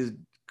 whether it is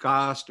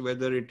caste,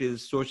 whether it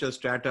is social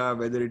strata,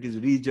 whether it is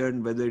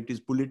region, whether it is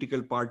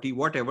political party,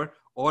 whatever,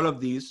 all of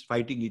these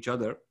fighting each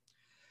other.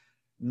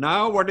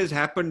 Now what has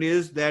happened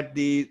is that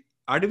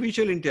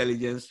artificial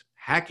intelligence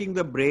hacking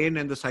the brain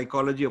and the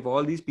psychology of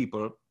all these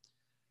people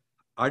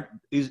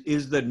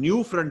is the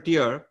new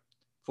frontier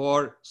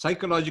for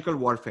psychological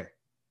warfare,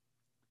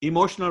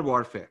 emotional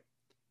warfare,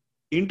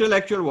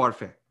 intellectual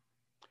warfare,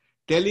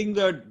 telling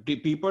the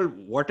people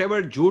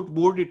whatever jhoot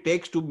mood it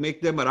takes to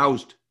make them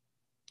aroused.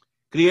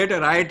 Create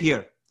a riot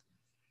here.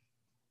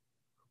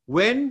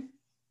 When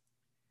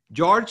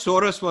George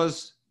Soros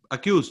was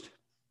accused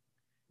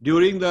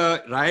during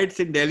the riots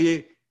in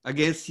Delhi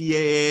against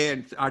CAA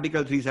and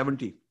Article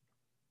 370,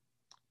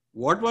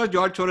 what was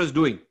George Soros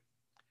doing?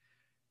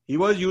 He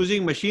was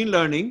using machine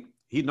learning.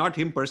 Not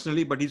him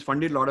personally, but he's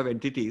funded a lot of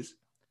entities.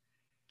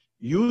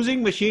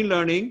 Using machine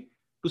learning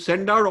to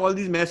send out all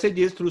these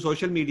messages through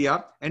social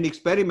media and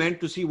experiment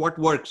to see what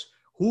works.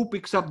 Who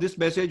picks up this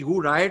message,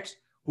 who riots,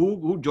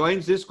 who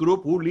joins this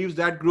group, who leaves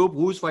that group,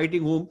 who's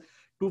fighting whom.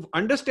 To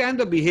understand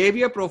the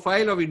behavior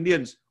profile of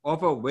Indians,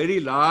 of a very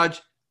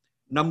large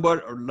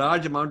number, or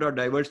large amount of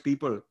diverse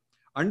people,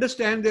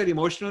 understand their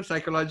emotional,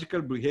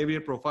 psychological behavior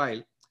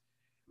profile.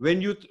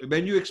 When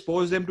you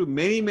expose them to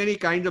many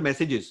kinds of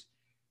messages,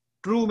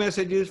 true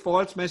messages,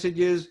 false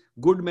messages,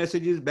 good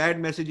messages, bad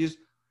messages,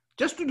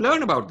 just to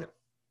learn about them.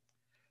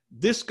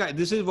 This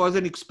was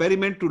an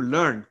experiment to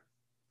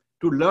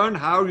learn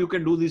how you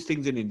can do these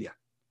things in India,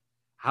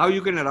 how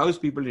you can arouse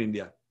people in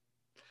India.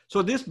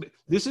 So this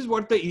is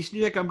what the East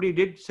India Company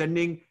did,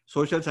 sending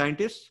social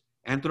scientists,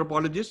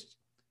 anthropologists.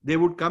 They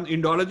would come.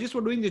 Indologists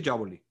were doing this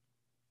job only.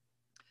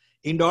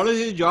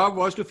 Indologist's job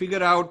was to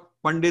figure out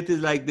Pandit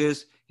is like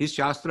this, his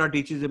Shastra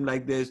teaches him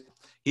like this.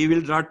 He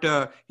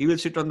will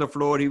sit on the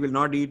floor. He will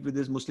not eat with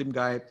this Muslim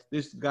guy.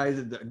 This guy is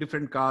a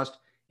different caste.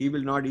 He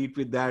will not eat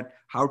with that.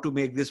 How to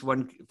make this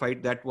one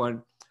fight that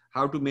one.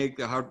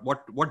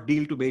 What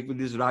deal to make with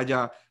this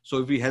Raja. So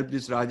if we help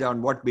this Raja,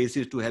 on what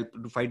basis to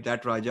fight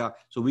that Raja,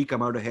 so we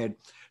come out ahead.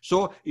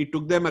 So it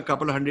took them a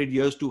couple of 100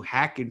 years to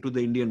hack into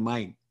the Indian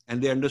mind,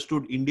 and they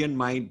understood Indian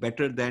mind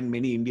better than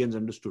many Indians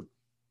understood.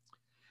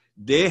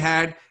 They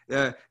had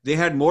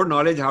more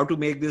knowledge how to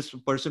make this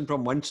person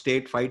from one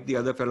state fight the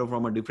other fellow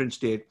from a different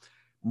state.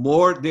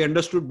 They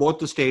understood both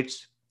the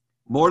states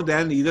more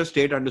than either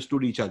state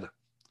understood each other.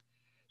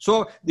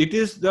 So it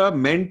is the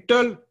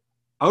mental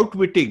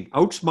outwitting,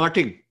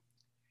 outsmarting,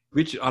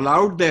 which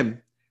allowed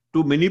them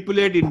to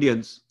manipulate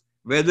Indians,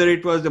 whether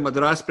it was the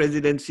Madras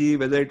presidency,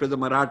 whether it was the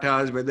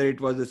Marathas, whether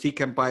it was the Sikh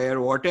Empire,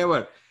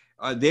 whatever.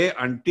 They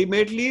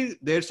ultimately,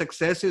 their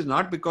success is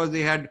not because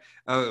they had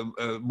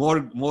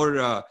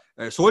more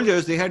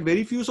soldiers. They had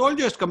very few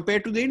soldiers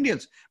compared to the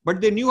Indians, but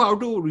they knew how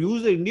to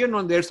use the Indian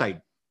on their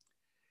side.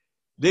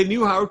 They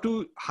knew how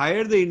to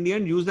hire the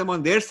Indian, use them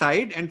on their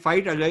side and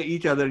fight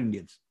each other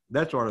Indians.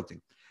 That sort of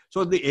thing.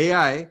 So the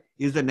AI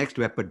is the next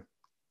weapon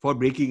for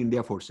breaking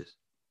India forces.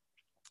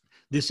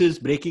 This is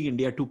breaking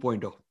India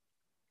 2.0.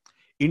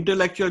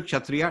 Intellectual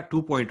Kshatriya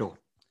 2.0.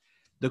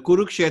 The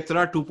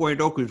Kurukshetra 2.0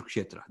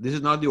 Kurukshetra. This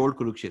is not the old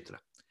Kurukshetra.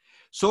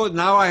 So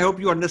now I hope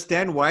you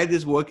understand why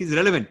this work is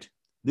relevant.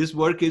 This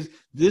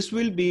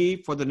will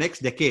be for the next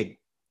decade.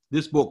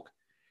 This book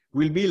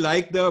will be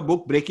like the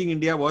book Breaking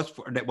India was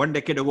 1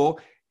 decade ago.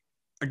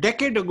 A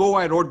decade ago,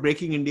 I wrote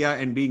Breaking India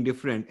and Being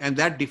Different, and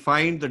that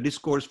defined the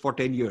discourse for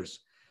 10 years.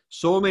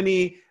 So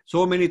many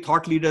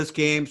thought leaders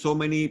came, so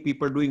many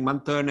people doing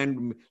Manthan,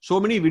 and so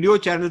many video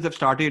channels have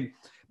started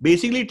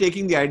basically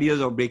taking the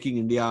ideas of Breaking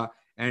India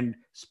and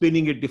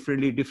spinning it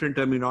differently, different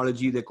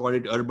terminology. They call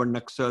it urban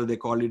Naxal, they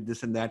call it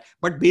this and that,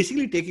 but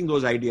basically taking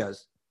those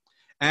ideas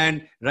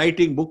and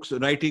writing books,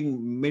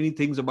 writing many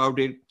things about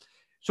it.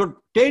 So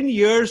 10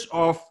 years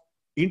of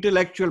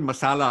intellectual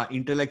masala,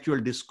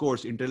 intellectual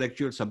discourse,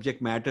 intellectual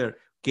subject matter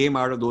came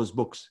out of those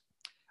books.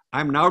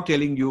 I'm now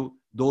telling you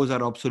those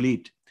are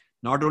obsolete.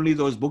 Not only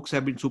those books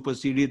have been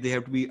superseded, they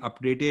have to be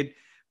updated,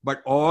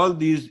 but all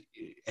these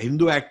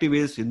Hindu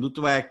activists,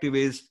 Hindutva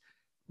activists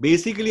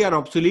basically are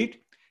obsolete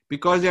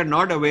because they are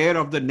not aware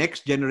of the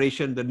next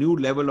generation, the new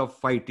level of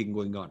fighting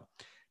going on.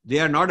 They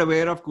are not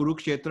aware of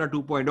Kurukshetra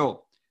 2.0.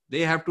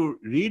 They have to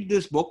read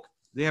this book.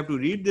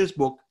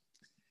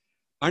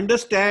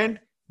 Understand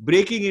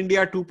Breaking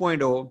India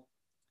 2.0,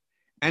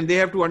 and they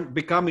have to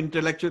become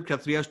Intellectual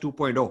Kshatriyas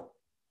 2.0.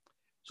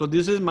 So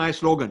this is my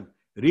slogan.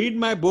 Read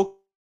my book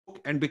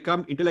and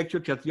become Intellectual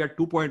Kshatriya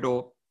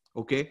 2.0,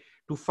 okay,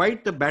 to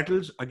fight the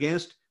battles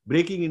against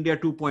Breaking India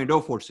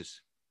 2.0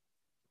 forces.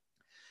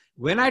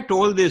 When I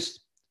told this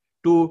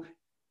to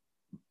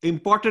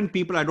important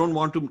people, I don't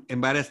want to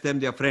embarrass them,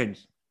 their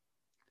friends.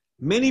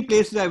 Many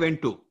places I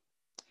went to,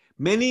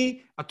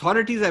 many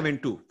authorities I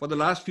went to for the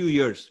last few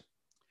years,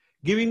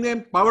 giving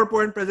them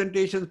PowerPoint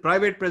presentations,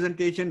 private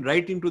presentation,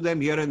 writing to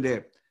them here and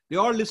there. They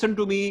all listened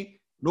to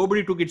me.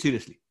 Nobody took it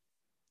seriously.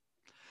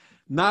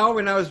 Now,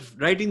 when I was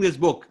writing this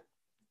book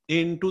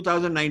in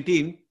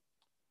 2019,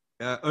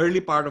 early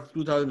part of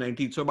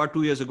 2019, so about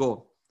 2 years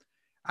ago,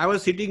 I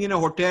was sitting in a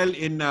hotel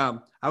in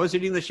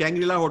the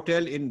Shangri-La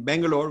Hotel in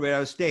Bangalore where I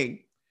was staying,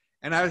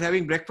 and I was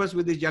having breakfast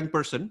with this young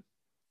person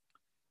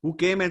who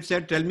came and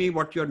said, "Tell me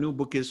what your new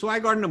book is." So I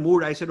got in a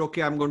mood. I said,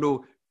 "Okay, I'm going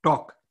to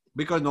talk."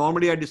 Because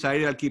normally I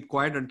decided I'll keep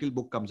quiet until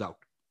book comes out.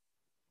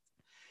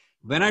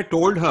 When I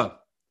told her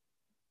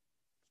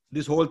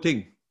this whole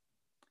thing,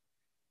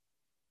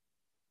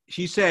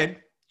 she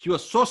said, she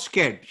was so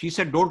scared. She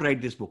said, don't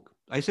write this book.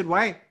 I said,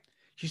 why?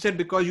 She said,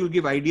 because you'll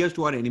give ideas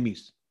to our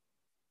enemies.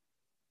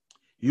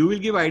 You will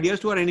give ideas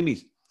to our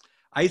enemies.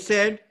 I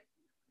said,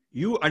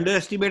 you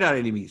underestimate our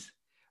enemies.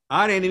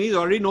 Our enemies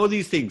already know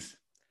these things.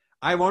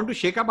 I want to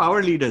shake up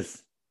our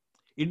leaders.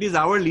 It is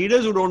our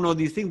leaders who don't know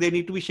these things. They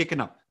need to be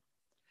shaken up.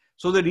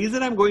 So the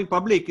reason I'm going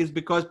public is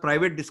because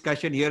private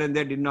discussion here and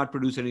there did not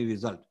produce any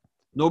result.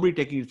 Nobody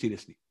taking it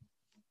seriously.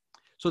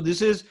 So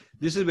this is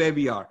where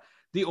we are.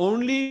 The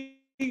only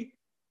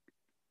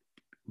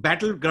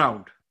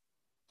battleground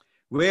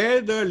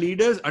where the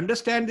leaders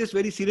understand this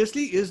very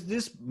seriously is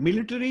this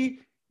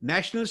military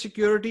national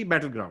security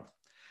battleground.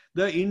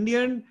 The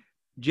Indian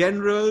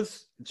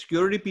generals,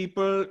 security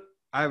people,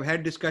 I've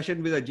had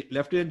discussion with a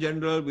lieutenant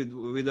general,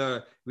 with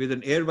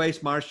an air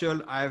vice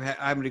marshal.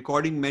 I'm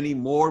recording many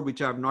more which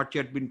have not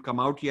yet been come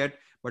out yet,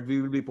 but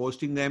we will be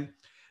posting them.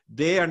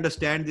 They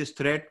understand this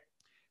threat.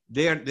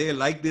 They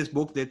like this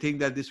book. They think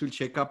that this will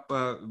shake up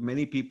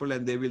many people,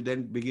 and they will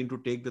then begin to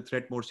take the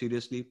threat more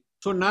seriously.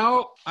 So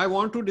now I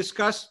want to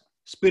discuss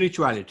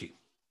spirituality.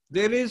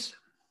 There is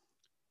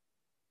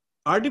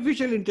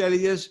artificial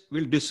intelligence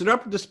will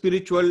disrupt the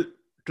spiritual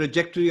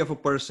trajectory of a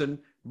person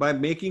by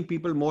making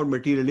people more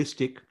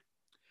materialistic.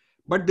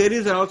 But there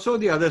is also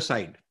the other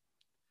side.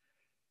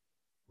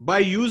 By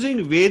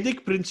using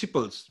Vedic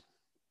principles,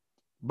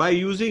 by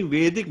using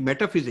Vedic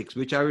metaphysics,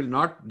 which I will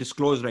not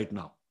disclose right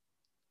now,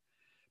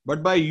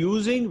 but by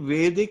using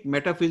Vedic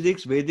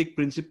metaphysics, Vedic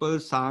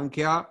principles,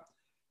 Sankhya,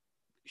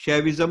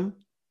 Shaivism,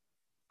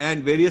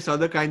 and various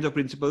other kinds of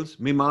principles,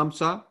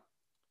 Mimamsa,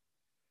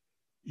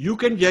 you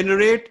can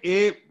generate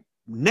a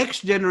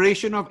next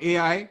generation of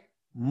AI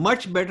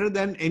much better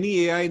than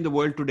any AI in the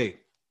world today.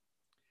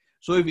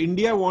 So if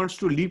India wants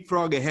to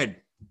leapfrog ahead,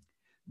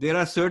 there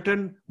are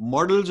certain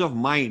models of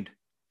mind,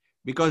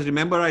 because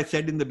remember I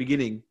said in the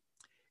beginning,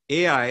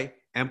 AI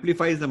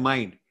amplifies the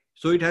mind.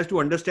 So it has to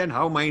understand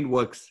how mind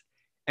works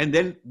and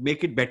then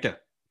make it better,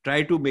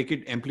 try to make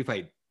it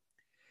amplified.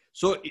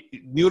 So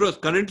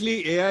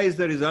currently AI is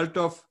the result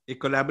of a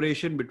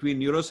collaboration between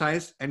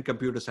neuroscience and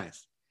computer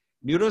science.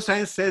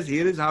 Neuroscience says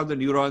here is how the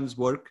neurons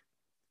work,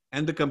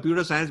 and the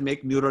computer science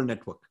make neural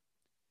network,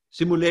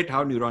 simulate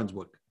how neurons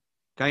work,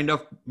 kind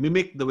of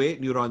mimic the way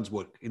neurons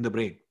work in the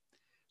brain.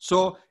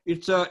 So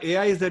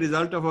AI is the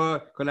result of a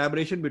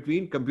collaboration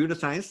between computer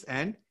science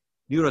and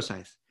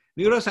neuroscience.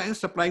 Neuroscience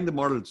supplying the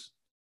models.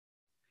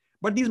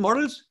 But these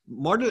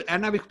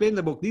and I've explained in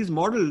the book, these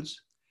models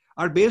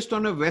are based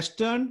on a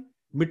Western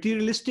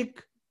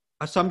materialistic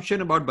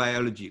assumption about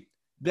biology.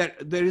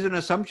 That there is an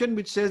assumption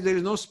which says there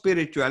is no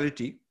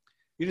spirituality.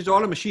 It is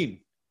all a machine.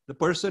 The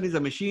person is a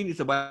machine,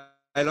 it's a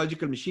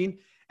biological machine,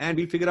 and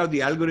we figure out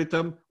the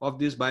algorithm of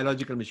this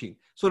biological machine.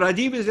 So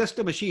Rajiv is just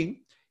a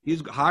machine.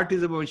 His heart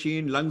is a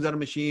machine, lungs are a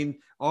machine,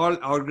 all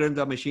organs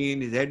are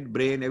machine, his head,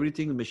 brain,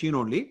 everything is machine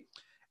only.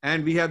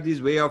 And we have this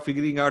way of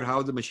figuring out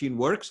how the machine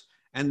works,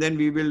 and then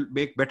we will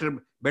make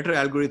better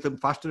algorithm,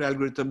 faster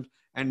algorithms,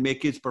 and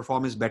make its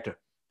performance better.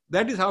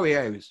 That is how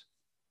AI is.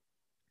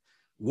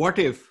 What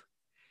if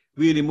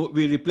we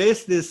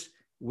replace this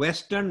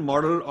Western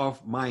model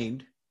of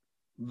mind,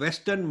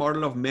 Western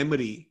model of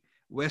memory,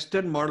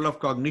 Western model of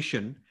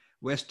cognition,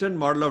 Western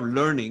model of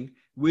learning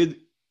with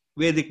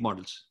Vedic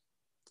models?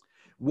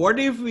 What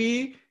if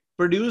we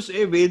produce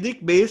a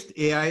Vedic-based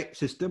AI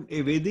system,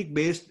 a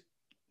Vedic-based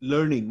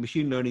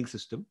machine learning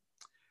system?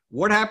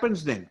 What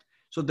happens then?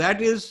 So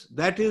that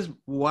is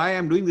why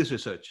I'm doing this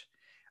research.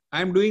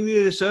 I'm doing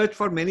the research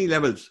for many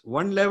levels.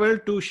 One level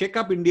to shake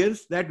up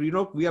Indians that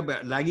we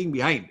are lagging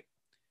behind.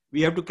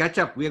 We have to catch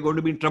up. We are going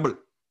to be in trouble.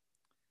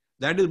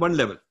 That is one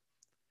level.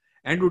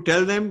 And to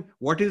tell them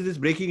what is this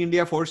Breaking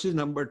India Forces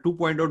number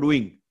 2.0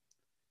 doing,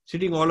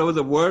 sitting all over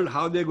the world,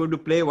 how they're going to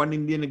play one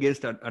Indian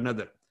against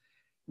another.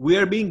 We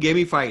are being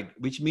gamified,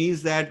 which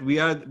means that we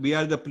are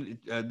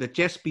the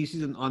chess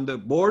pieces on the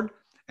board,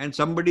 and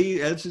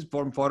somebody else is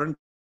from foreign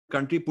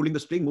country pulling the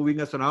string,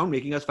 moving us around,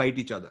 making us fight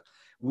each other.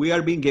 We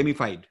are being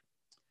gamified.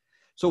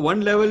 So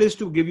one level is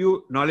to give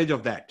you knowledge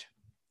of that.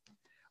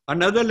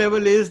 Another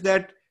level is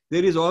that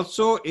there is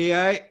also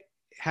AI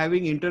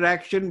having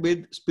interaction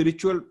with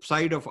spiritual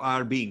side of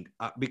our being,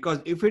 because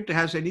if it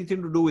has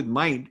anything to do with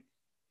mind,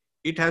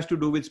 it has to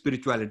do with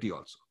spirituality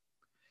also.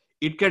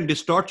 It can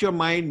distort your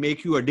mind,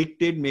 make you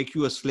addicted, make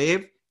you a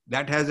slave.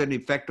 That has an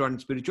effect on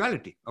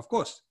spirituality, of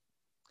course.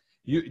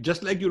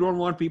 Just like you don't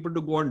want people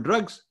to go on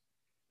drugs,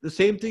 the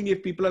same thing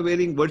if people are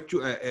wearing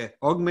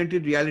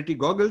augmented reality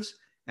goggles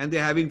and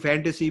they're having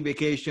fantasy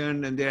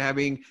vacation and they're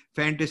having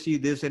fantasy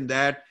this and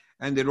that,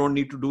 and they don't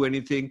need to do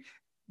anything,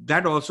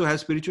 that also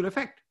has spiritual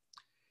effect.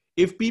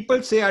 If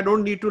people say, I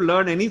don't need to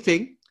learn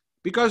anything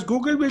because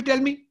Google will tell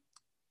me,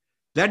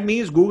 that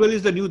means Google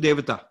is the new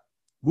Devata.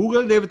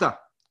 Google Devata.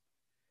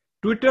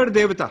 Twitter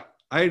Devata.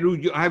 I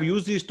have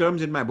used these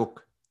terms in my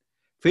book.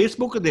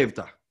 Facebook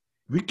Devata.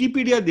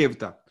 Wikipedia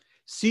Devata.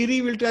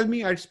 Siri will tell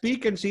me, I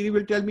speak and Siri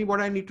will tell me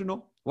what I need to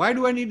know. Why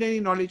do I need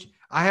any knowledge?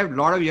 I have a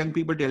lot of young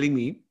people telling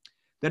me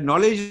that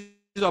knowledge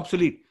is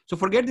obsolete. So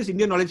forget this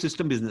Indian knowledge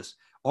system business.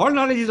 All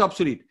knowledge is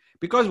obsolete,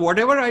 because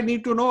whatever I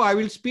need to know, I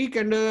will speak,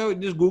 and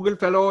this Google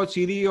fellow or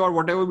Siri or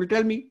whatever will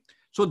tell me.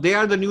 So they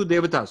are the new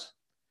devatas.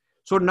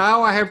 So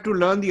now I have to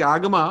learn the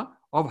agama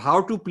of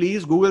how to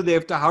please Google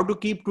Devta, how to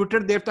keep Twitter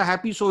Devta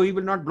happy so he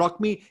will not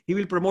block me, he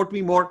will promote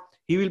me more,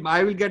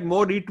 I will get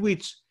more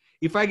retweets.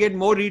 If I get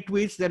more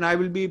retweets, then I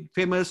will be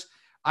famous.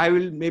 I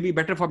will maybe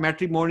better for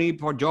matrimony,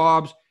 for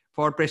jobs,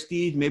 for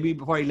prestige, maybe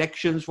for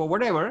elections, for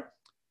whatever.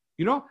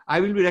 I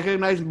will be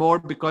recognized more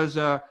because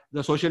the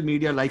social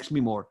media likes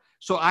me more.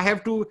 So I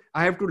have to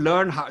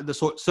learn how the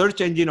search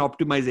engine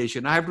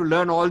optimization. I have to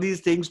learn all these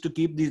things to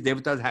keep these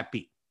devatas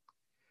happy.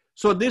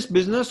 So this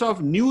business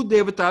of new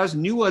devatas,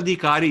 new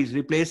adhikaris,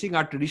 replacing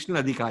our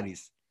traditional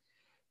adhikaris.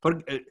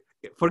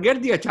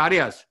 Forget the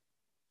acharyas,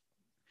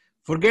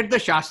 forget the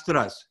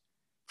shastras,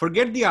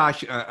 forget the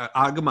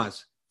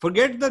agamas,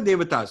 forget the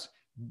devatas.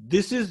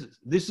 This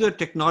is a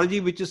technology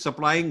which is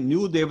supplying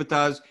new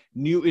devatas,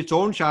 its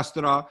own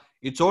shastra,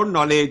 its own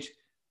knowledge.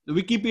 The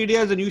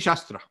Wikipedia is a new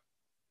shastra.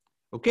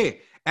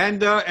 Okay,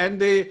 and the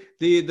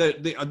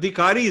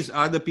adhikaris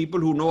are the people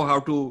who know how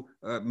to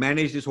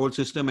manage this whole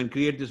system and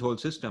create this whole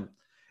system,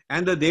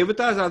 and the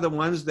devatas are the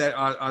ones that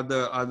are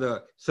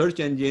the search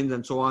engines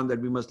and so on,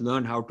 that we must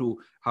learn how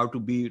to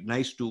be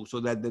nice to, so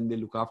that then they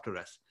look after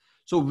us.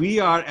 So we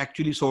are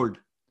actually sold.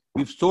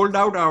 We've sold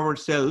out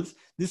ourselves.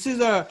 This is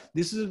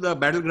the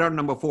battleground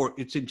number 4.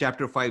 It's in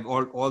chapter 5.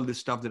 All this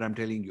stuff that I'm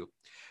telling you.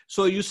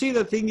 So you see,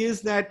 the thing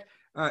is that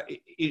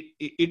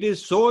it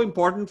is so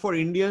important for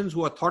Indians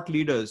who are thought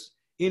leaders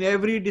in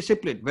every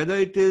discipline, whether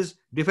it is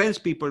defense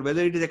people,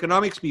 whether it is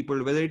economics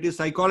people, whether it is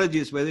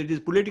psychologists, whether it is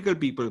political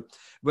people,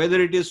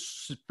 whether it is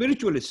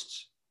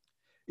spiritualists.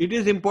 It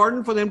is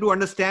important for them to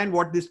understand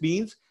what this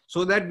means,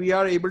 so that we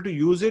are able to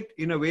use it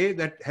in a way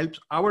that helps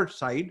our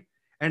side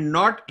and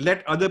not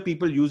let other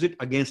people use it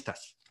against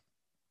us.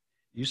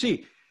 You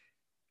see,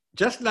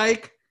 just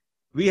like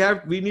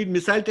we need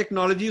missile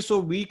technology so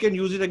we can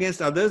use it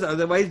against others,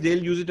 otherwise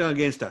they'll use it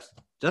against us.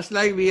 Just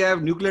like we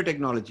have nuclear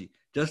technology,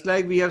 just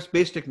like we have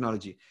space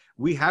technology,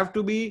 we have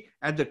to be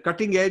at the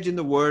cutting edge in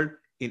the world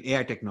in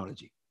AI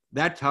technology.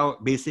 That's how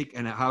basic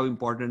and how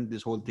important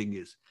this whole thing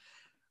is.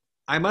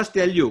 I must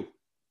tell you,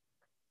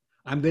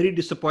 I'm very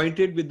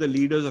disappointed with the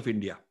leaders of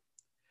India.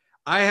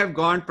 I have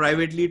gone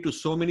privately to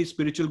so many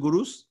spiritual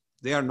gurus.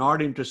 They are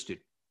not interested.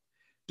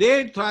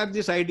 They have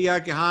this idea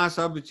that haan,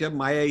 sab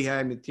maya hi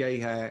hai,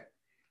 mithya hi hai.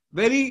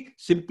 Very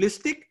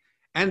simplistic.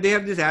 And they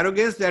have this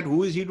arrogance that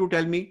who is he to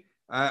tell me?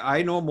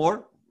 I know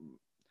more.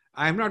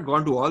 I have not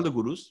gone to all the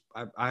gurus.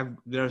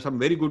 There are some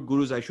very good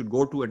gurus I should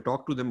go to and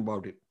talk to them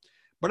about it.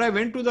 But I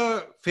went to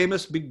the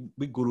famous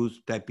big gurus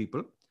type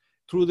people.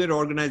 Through their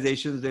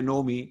organizations, they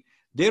know me.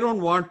 They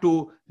don't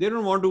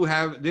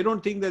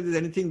think that there's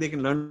anything they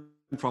can learn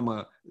from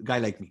a guy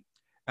like me.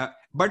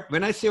 But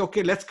when I say,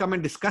 okay, let's come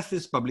and discuss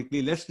this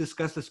publicly, let's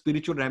discuss the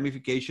spiritual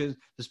ramifications,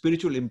 the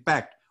spiritual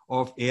impact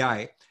of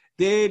AI,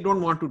 they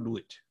don't want to do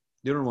it.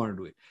 They don't want to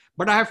do it.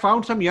 But I have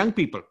found some young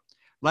people.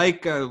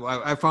 Like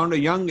I found a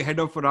young head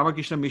of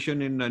Ramakrishna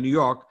Mission in New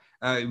York.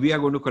 We are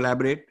going to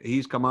collaborate.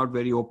 He's come out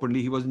very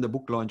openly. He was in the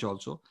book launch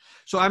also.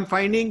 So I'm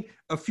finding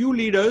a few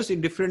leaders in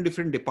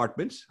different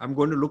departments. I'm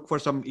going to look for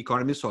some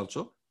economists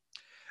also.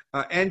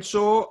 And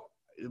so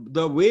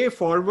the way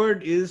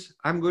forward is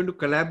I'm going to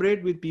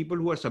collaborate with people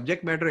who are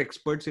subject matter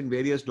experts in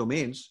various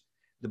domains,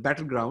 the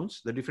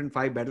battlegrounds, the different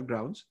 5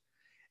 battlegrounds.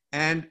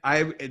 And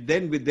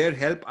then with their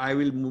help, I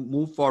will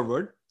move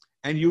forward.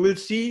 And you will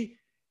see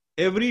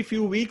every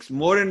few weeks,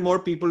 more and more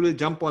people will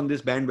jump on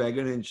this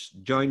bandwagon and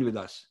join with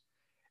us.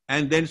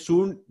 And then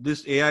soon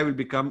this AI will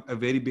become a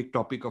very big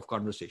topic of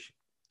conversation.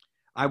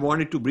 I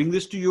wanted to bring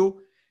this to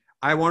you.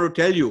 I want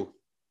to tell you,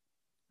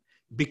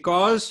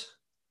 because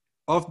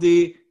of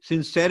the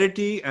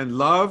sincerity and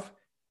love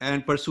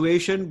and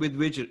persuasion with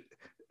which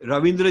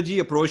Ravindraji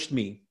approached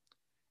me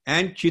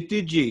and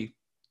Kshitijji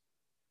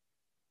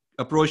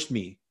approached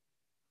me,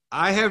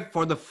 I have,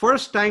 for the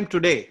first time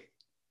today,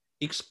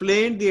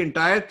 explained the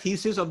entire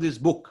thesis of this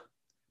book,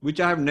 which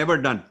I have never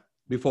done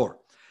before.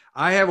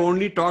 I have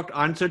only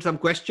answered some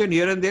question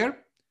here and there.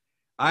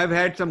 I've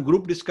had some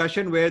group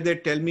discussion where they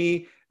tell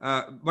me,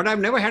 but I've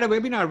never had a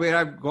webinar where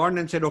I've gone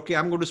and said, okay,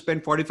 I'm going to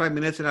spend 45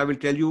 minutes and I will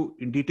tell you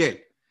in detail.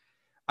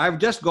 I've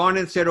just gone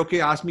and said,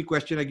 okay, ask me a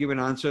question, I give an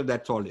answer,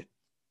 that's all it.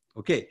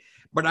 Okay.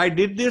 But I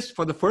did this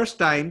for the first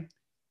time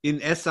in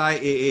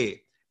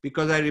SIAA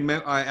because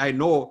I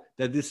know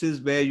that this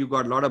is where you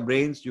got a lot of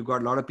brains, you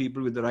got a lot of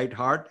people with the right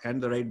heart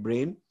and the right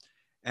brain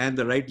and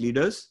the right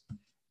leaders.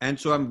 And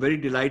so I'm very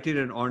delighted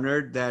and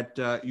honored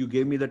that you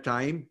gave me the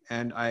time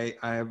and I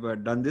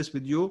have done this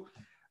with you.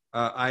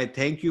 I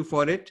thank you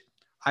for it.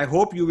 I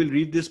hope you will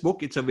read this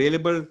book. It's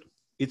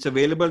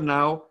available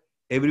now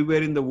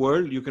everywhere in the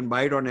world. You can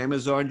buy it on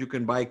Amazon. You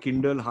can buy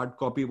Kindle, hard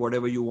copy,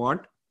 whatever you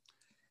want.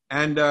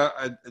 And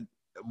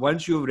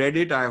once you've read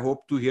it, I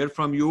hope to hear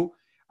from you.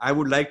 I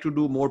would like to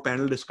do more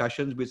panel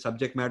discussions with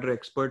subject matter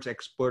experts,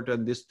 expert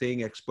on this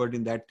thing, expert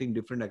in that thing,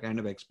 different kind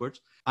of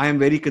experts. I am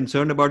very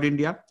concerned about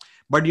India.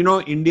 But you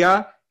know,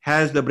 India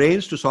has the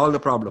brains to solve the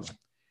problem.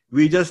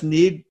 We just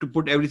need to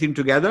put everything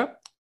together.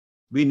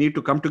 We need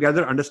to come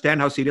together,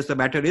 understand how serious the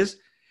matter is.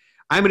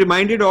 I'm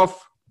reminded of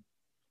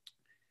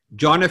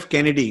John F.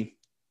 Kennedy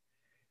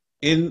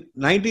in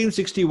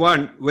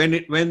 1961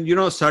 when you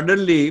know,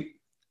 suddenly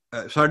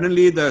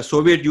the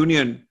Soviet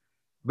Union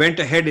went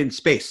ahead in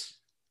space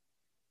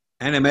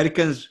and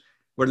Americans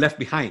were left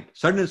behind.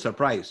 Sudden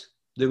surprise,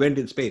 they went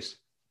in space.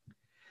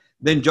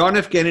 Then John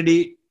F.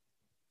 Kennedy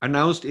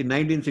announced in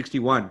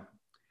 1961,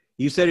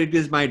 he said, "It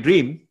is my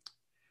dream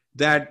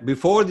that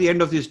before the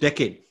end of this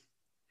decade,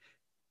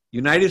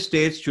 United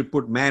States should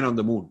put man on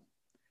the moon."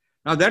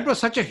 Now that was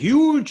such a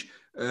huge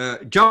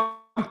jump,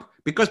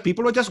 because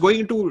people were just going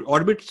into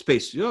orbit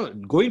space, you know,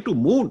 going to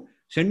moon,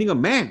 sending a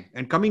man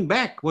and coming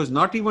back was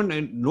not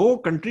even, no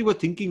country was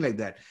thinking like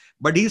that.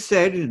 But he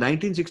said in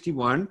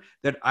 1961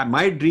 that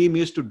my dream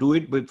is to do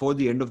it before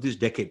the end of this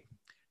decade.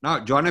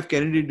 Now, John F.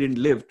 Kennedy didn't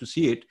live to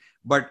see it,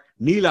 but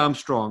Neil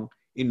Armstrong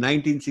in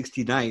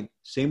 1969,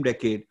 same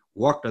decade,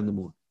 walked on the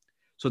moon.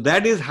 So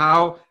that is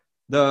how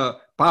the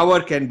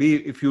power can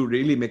be if you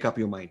really make up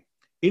your mind.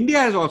 India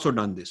has also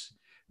done this.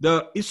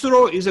 The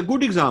ISRO is a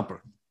good example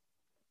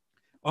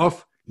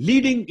of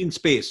leading in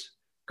space,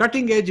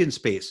 cutting edge in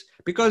space,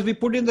 because we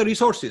put in the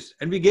resources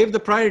and we gave the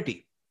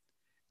priority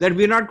that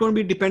we're not going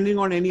to be depending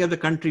on any other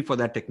country for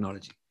that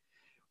technology.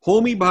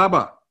 Homi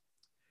Bhabha,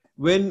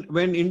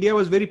 when India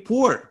was very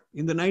poor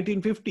in the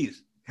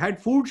 1950s,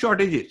 had food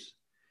shortages,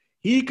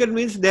 he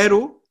convinced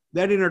Nehru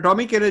that in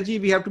atomic energy,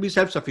 we have to be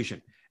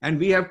self-sufficient and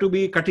we have to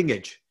be cutting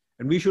edge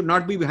and we should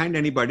not be behind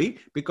anybody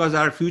because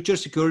our future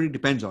security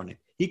depends on it.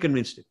 He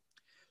convinced him.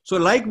 So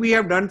like we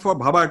have done for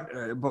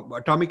Bhabha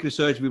atomic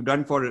research, we've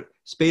done for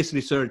space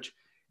research,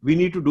 we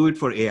need to do it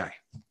for AI.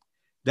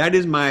 That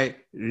is my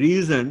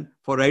reason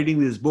for writing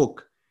this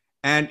book.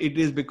 And it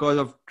is because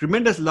of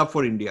tremendous love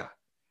for India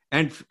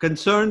and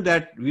concern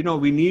that, you know,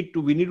 we need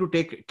to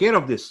take care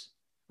of this.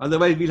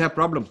 Otherwise we'll have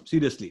problems,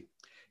 seriously.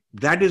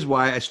 That is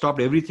why I stopped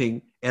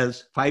everything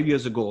else 5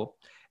 years ago.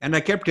 And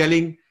I kept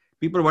telling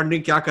people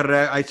wondering, kya kar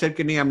raha hai? I said,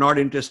 I'm not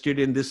interested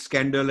in this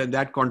scandal and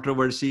that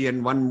controversy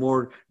and one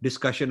more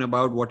discussion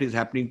about what is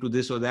happening to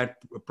this or that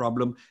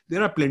problem.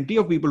 There are plenty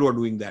of people who are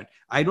doing that.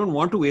 I don't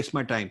want to waste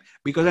my time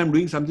because I'm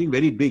doing something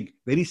very big,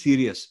 very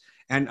serious,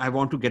 and I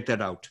want to get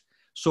that out.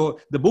 So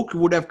the book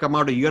would have come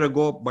out a year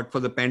ago, but for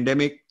the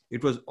pandemic,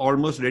 it was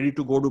almost ready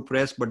to go to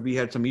press, but we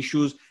had some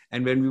issues.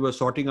 And when we were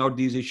sorting out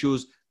these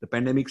issues, the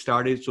pandemic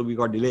started, so we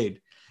got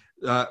delayed.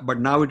 But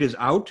now it is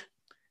out.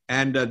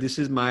 And this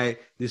is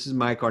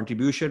my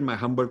contribution, my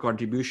humble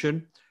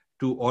contribution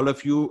to all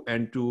of you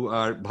and to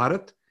our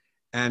Bharat.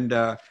 And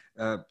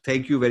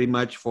thank you very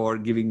much for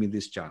giving me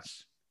this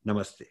chance.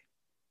 Namaste.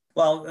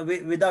 Well,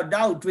 without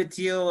doubt, with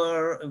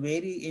your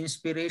very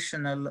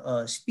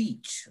inspirational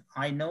speech,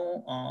 I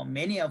know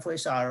many of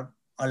us are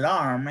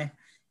alarmed,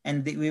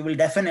 and we will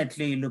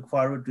definitely look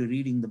forward to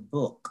reading the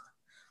book.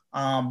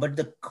 But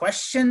the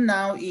question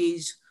now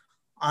is,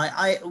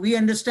 we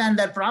understand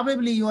that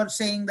probably you are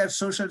saying that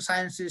social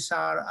sciences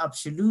are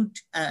absolute,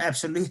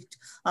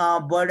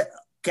 but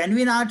can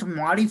we not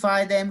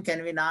modify them?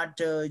 Can we not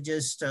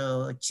just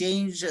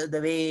change the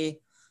way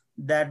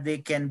that they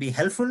can be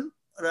helpful?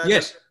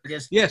 Yes.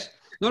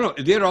 No,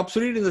 they're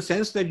obsolete in the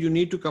sense that you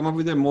need to come up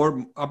with a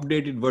more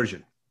updated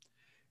version.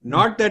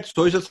 Not that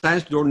social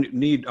science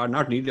are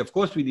not needed. Of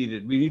course we need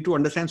it. We need to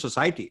understand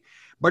society.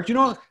 But you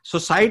know,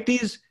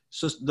 societies,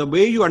 so the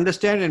way you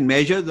understand and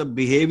measure the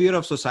behavior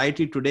of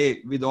society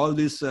today with all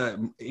this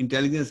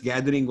intelligence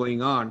gathering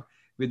going on,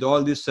 with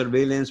all this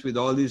surveillance, with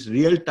all this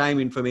real-time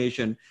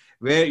information,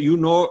 where you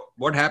know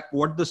what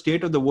the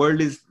state of the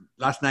world is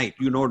last night,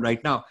 you know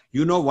right now,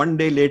 you know 1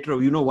 day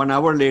later, you know 1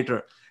 hour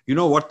later, you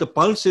know what the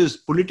pulse is,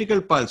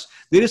 political pulse.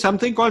 There is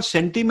something called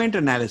sentiment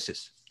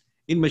analysis.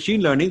 In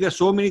machine learning, there are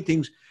so many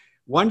things.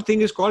 One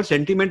thing is called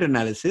sentiment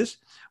analysis,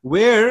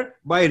 where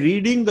by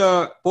reading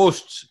the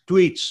posts,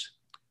 tweets,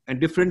 and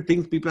different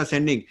things people are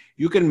sending,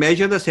 you can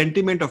measure the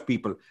sentiment of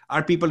people.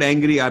 Are people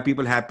angry? Are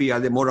people happy? Are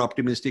they more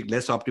optimistic,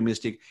 less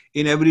optimistic?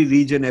 In every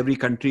region, every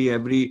country,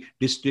 every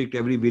district,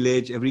 every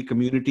village, every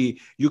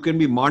community, you can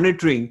be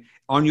monitoring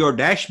on your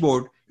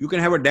dashboard. You can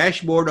have a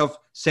dashboard of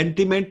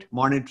sentiment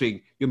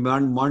monitoring. You're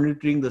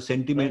monitoring the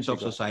sentiments of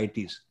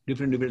societies,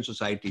 different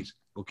societies.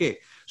 Okay.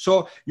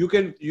 So you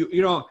can,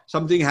 you know,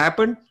 something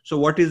happened. So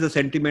what is the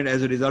sentiment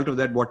as a result of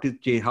that? What is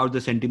change? How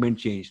the sentiment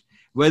changed?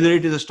 Whether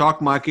it is a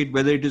stock market,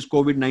 whether it is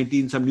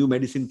COVID-19, some new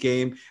medicine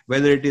came,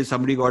 whether it is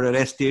somebody got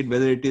arrested,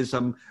 whether it is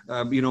some,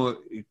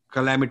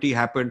 calamity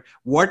happened.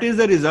 What is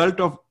the result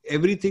of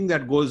everything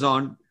that goes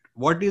on?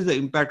 What is the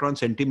impact on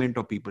sentiment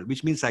of people,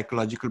 which means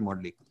psychological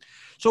modeling.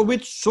 So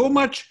with so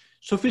much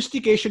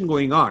sophistication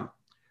going on,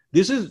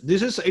 it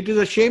is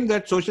a shame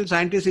that social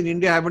scientists in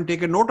India haven't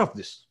taken note of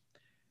this.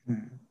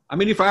 I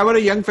mean, if I were a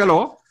young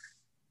fellow,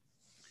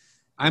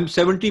 I'm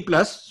 70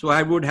 plus, so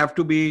I would have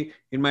to be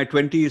in my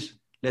 20s,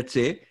 let's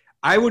say.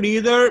 I would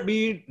either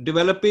be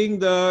developing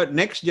the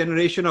next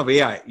generation of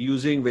AI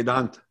using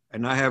Vedant,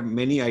 and I have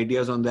many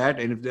ideas on that.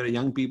 And if there are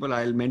young people,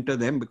 I'll mentor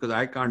them because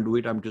I can't do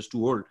it. I'm just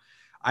too old.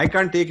 I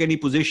can't take any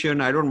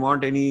position. I don't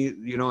want any,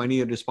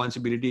 any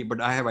responsibility,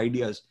 but I have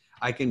ideas.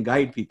 I can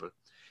guide people.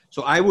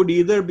 So I would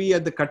either be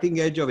at the cutting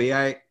edge of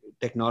AI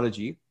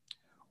technology,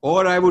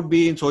 or I would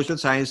be in social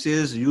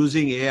sciences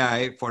using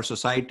AI for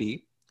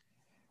society,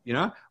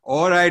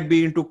 or I'd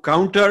be into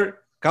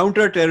counter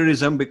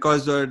terrorism,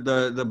 because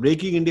the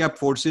Breaking India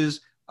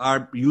forces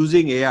are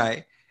using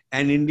AI,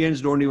 and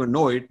Indians don't even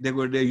know it.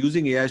 They're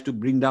using AIs to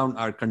bring down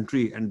our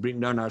country and bring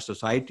down our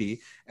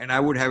society. And I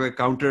would have a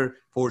counter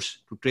force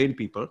to train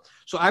people.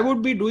 So I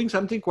would be doing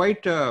something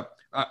quite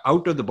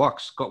out of the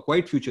box,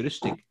 quite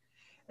futuristic.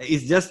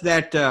 It's just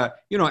that,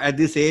 at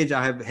this age,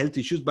 I have health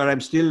issues, but I'm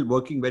still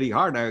working very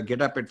hard. I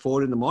get up at 4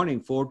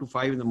 to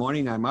 5 in the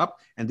morning, I'm up,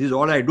 and this is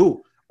all I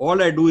do.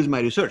 All I do is my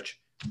research.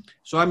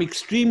 So I'm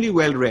extremely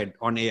well read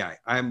on AI.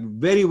 I'm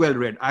very well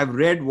read. I've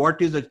read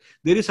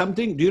there is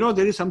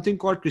something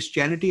called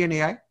Christianity and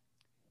AI.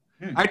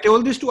 I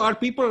told this to our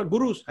people,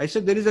 gurus. I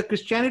said, there is a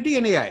Christianity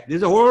and AI.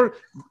 There's a whole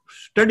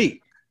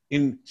study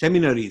in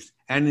seminaries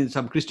and in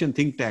some Christian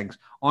think tanks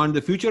on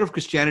the future of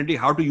Christianity,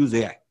 how to use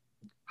AI.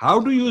 How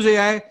to use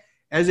AI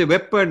as a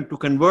weapon to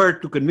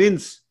convert, to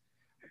convince,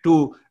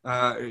 to,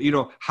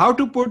 how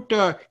to put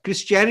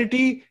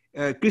Christianity,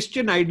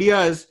 Christian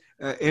ideas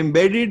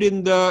embedded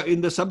in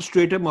the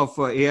substratum of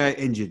AI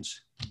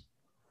engines.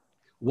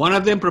 One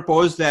of them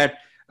proposed that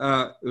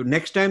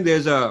next time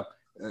there's a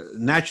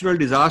natural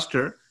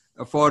disaster,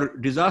 for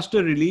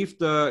disaster relief,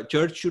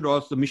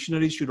 the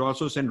missionaries should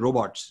also send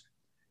robots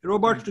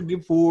to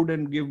give food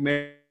and give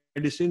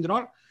medicines and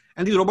all.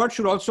 And these robots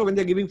should also, when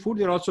they're giving food,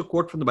 they're also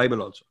quote from the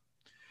Bible also.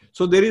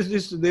 So there is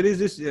this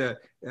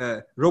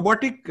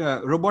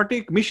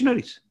robotic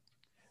missionaries.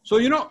 So,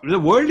 the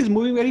world is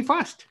moving very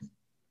fast.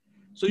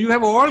 So you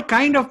have all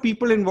kind of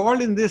people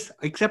involved in this,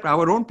 except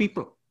our own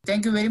people.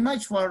 Thank you very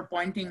much for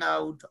pointing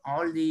out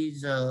all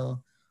these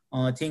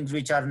things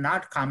which are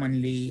not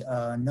commonly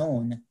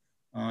known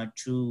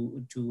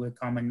to a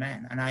common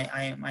man. And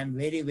I'm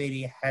very,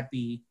 very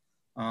happy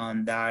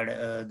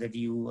that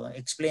you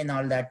explain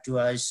all that to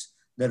us.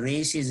 The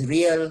race is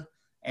real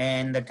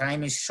and the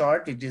time is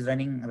short. It is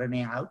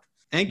running out.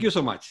 Thank you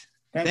so much.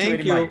 Thank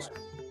you very much.